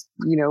argument of,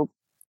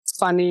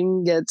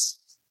 funding gets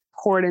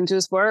poured into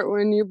a sport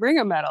when you bring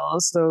a medal.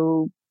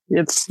 So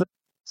it's the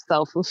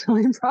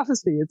self-fulfilling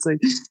prophecy. It's like,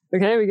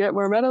 okay, we get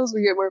more medals,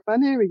 we get more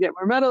funding, we get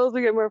more medals,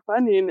 we get more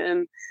funding.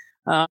 And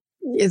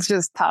it's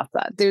just tough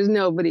that there's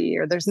nobody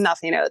or there's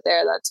nothing out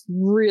there that's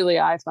really,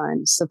 I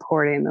find,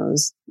 supporting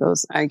those,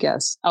 I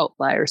guess,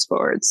 outlier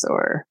sports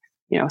or,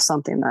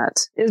 something that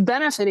is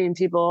benefiting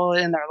people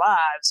in their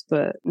lives,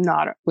 but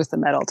not with the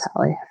medal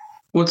tally.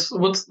 What's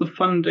the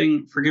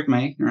funding, forgive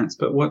my ignorance,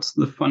 but what's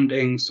the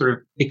funding sort of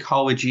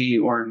ecology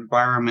or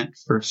environment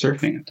for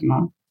surfing at the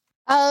moment?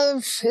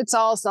 It's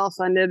all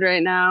self-funded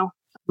right now.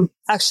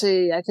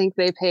 Actually, I think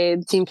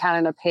Team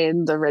Canada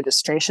paid the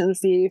registration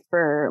fee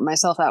for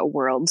myself at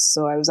Worlds.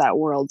 So I was at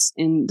Worlds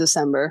in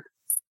December.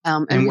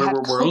 And where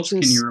were Worlds?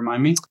 Can you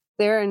remind me?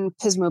 They're in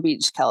Pismo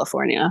Beach,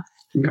 California.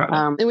 Got it.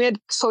 And we had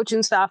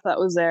coaching staff that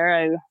was there.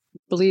 I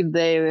believe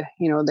their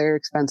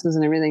expenses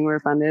and everything were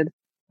funded.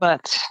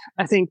 But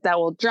I think that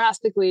will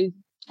drastically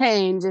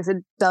change if it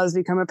does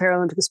become a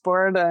Paralympic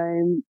sport. I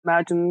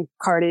imagine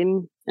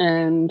karting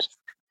and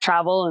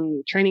travel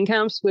and training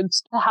camps would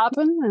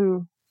happen,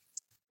 and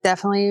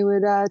definitely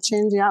would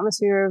change the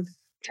atmosphere of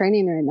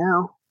training right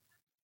now.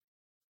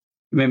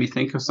 It made me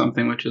think of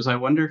something, which is I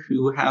wonder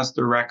who has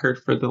the record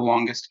for the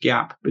longest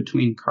gap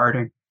between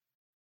karting.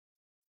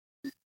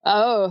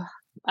 Oh,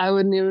 I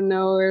wouldn't even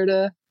know where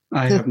to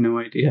I have no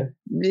idea.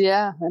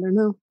 Yeah, I don't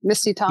know.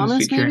 Misty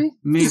Thomas, maybe?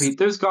 Maybe.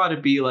 There's got to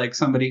be like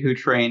somebody who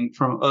trained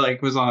from,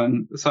 like, was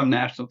on some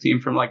national team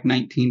from like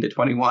 19 to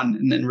 21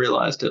 and then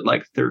realized at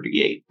like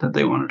 38 that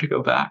they wanted to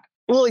go back.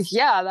 Well,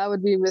 yeah, that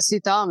would be Misty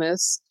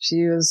Thomas.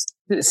 She was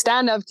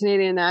stand-up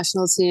Canadian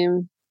national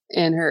team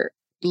in her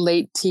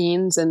late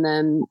teens, and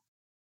then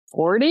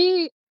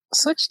 40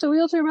 switched to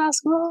wheelchair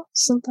basketball,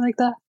 something like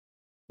that.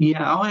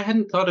 Yeah, I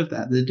hadn't thought of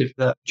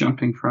that.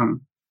 Jumping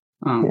from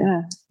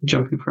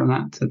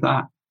that to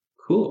that.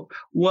 Cool.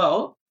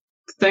 Well,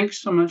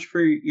 thanks so much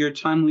for your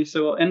time,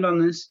 Lisa. We'll end on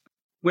this.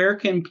 Where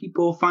can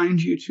people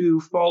find you to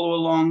follow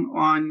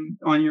along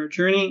on your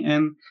journey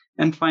and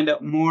find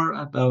out more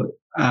about?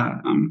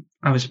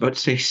 I was about to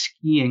say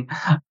skiing.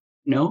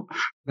 No,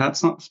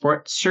 that's not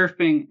sport.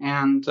 Surfing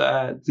and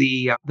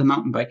the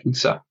mountain biking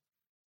stuff.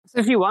 So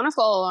if you want to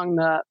follow along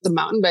the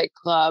Mountain Bike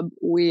Club,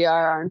 we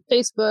are on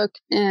Facebook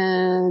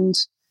and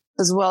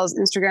as well as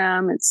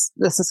Instagram. It's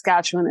the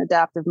Saskatchewan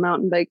Adaptive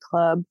Mountain Bike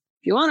Club.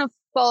 If you want to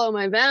follow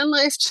my van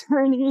life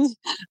journey,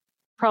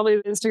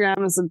 probably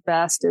Instagram is the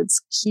best.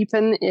 It's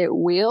Keepin' It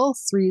Wheel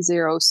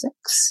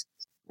 306.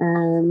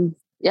 And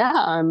yeah,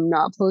 I'm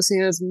not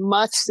posting as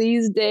much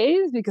these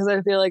days because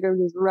I feel like I'm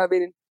just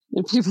rubbing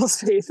in people's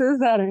faces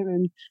that I'm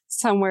in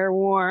somewhere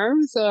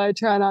warm. So I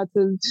try not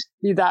to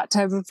be that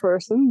type of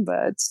person,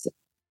 but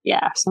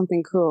yeah,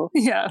 something cool.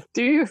 Yeah.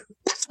 Do you?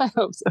 I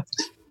hope so.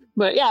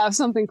 But yeah, if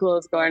something cool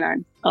is going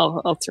on,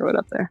 I'll throw it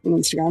up there on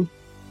Instagram.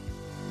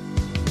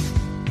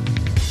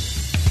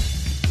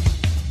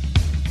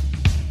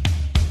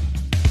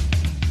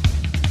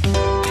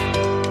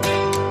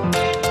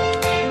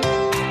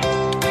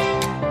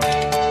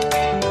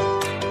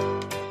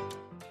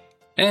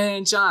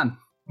 And John,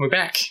 we're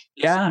back.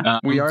 Yeah,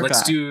 we are let's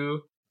back.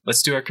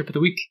 Let's do our Crip of the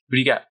Week. What do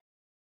you got?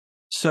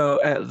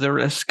 So at the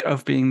risk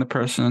of being the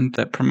person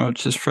that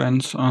promotes his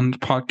friends on the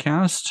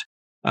podcast,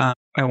 I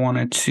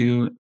wanted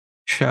to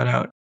shout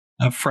out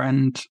a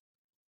friend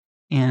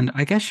and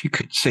I guess you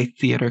could say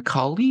theater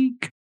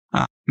colleague,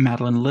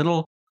 Madeline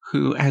Little,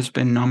 who has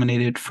been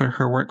nominated for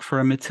her work for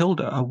a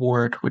Matilda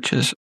Award, which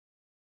is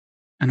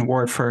an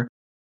award for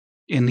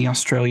in the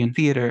Australian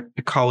theater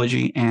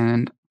ecology.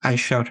 And I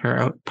shout her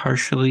out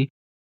partially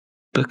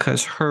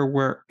because her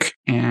work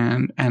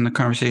and the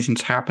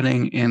conversations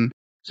happening in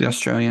the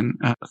Australian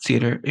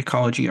theater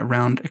ecology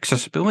around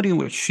accessibility,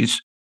 which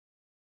she's,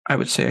 I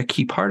would say, a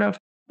key part of,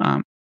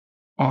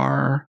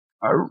 are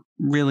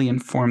really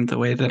informed the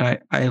way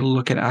that I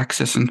look at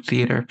access in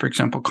theater. For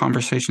example,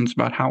 conversations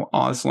about how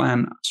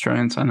Auslan,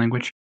 Australian Sign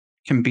Language,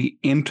 can be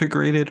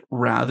integrated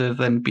rather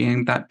than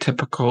being that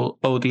typical,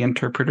 the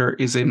interpreter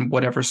is in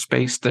whatever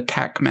space the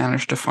tech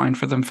managed to find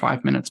for them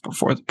 5 minutes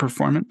before the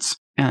performance,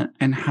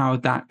 and how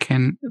that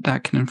can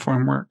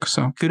inform work.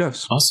 So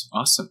kudos.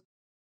 Awesome.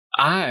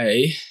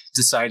 I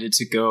decided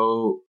to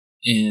go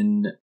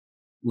in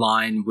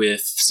line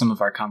with some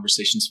of our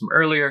conversations from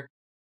earlier.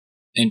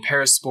 In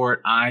Parasport,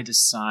 I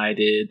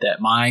decided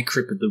that my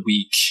Crip of the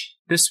Week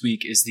this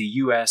week is the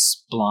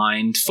U.S.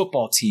 blind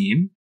football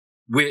team,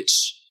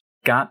 which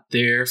got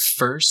their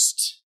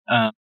first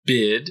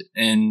bid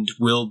and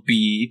will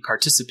be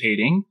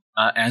participating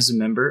as a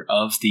member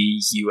of the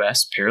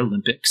U.S.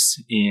 Paralympics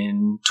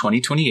in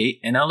 2028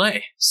 in LA.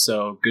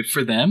 So good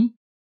for them.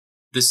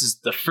 This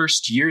is the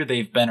first year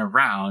they've been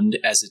around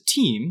as a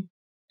team.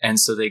 And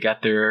so they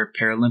got their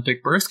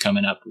Paralympic berth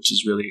coming up, which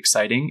is really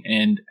exciting.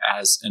 And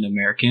as an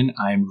American,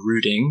 I'm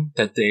rooting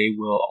that they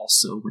will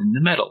also win the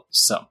medal.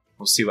 So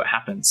we'll see what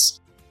happens.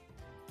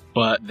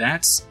 But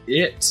that's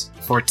it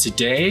for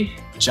today.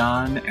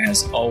 John,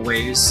 as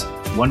always,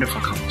 wonderful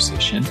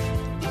conversation.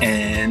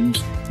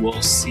 And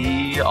we'll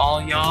see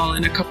all y'all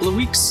in a couple of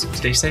weeks.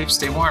 Stay safe,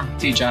 stay warm.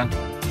 See you, John.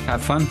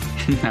 Have fun.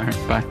 All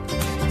right, bye.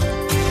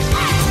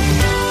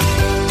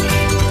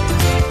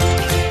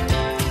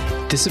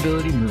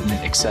 Disability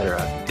Movement,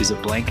 etc. is a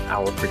Blank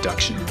Owl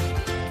production.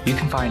 You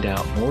can find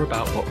out more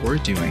about what we're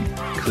doing,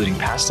 including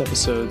past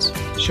episodes,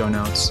 show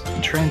notes,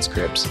 and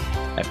transcripts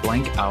at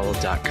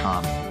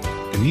blankowl.com.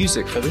 The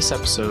music for this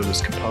episode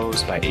was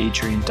composed by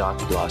Adrian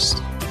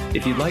Blust.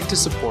 If you'd like to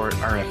support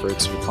our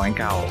efforts with Blank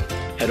Owl,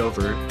 head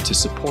over to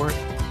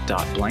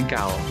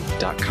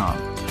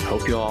support.blankowl.com.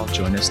 Hope you all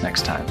join us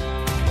next time.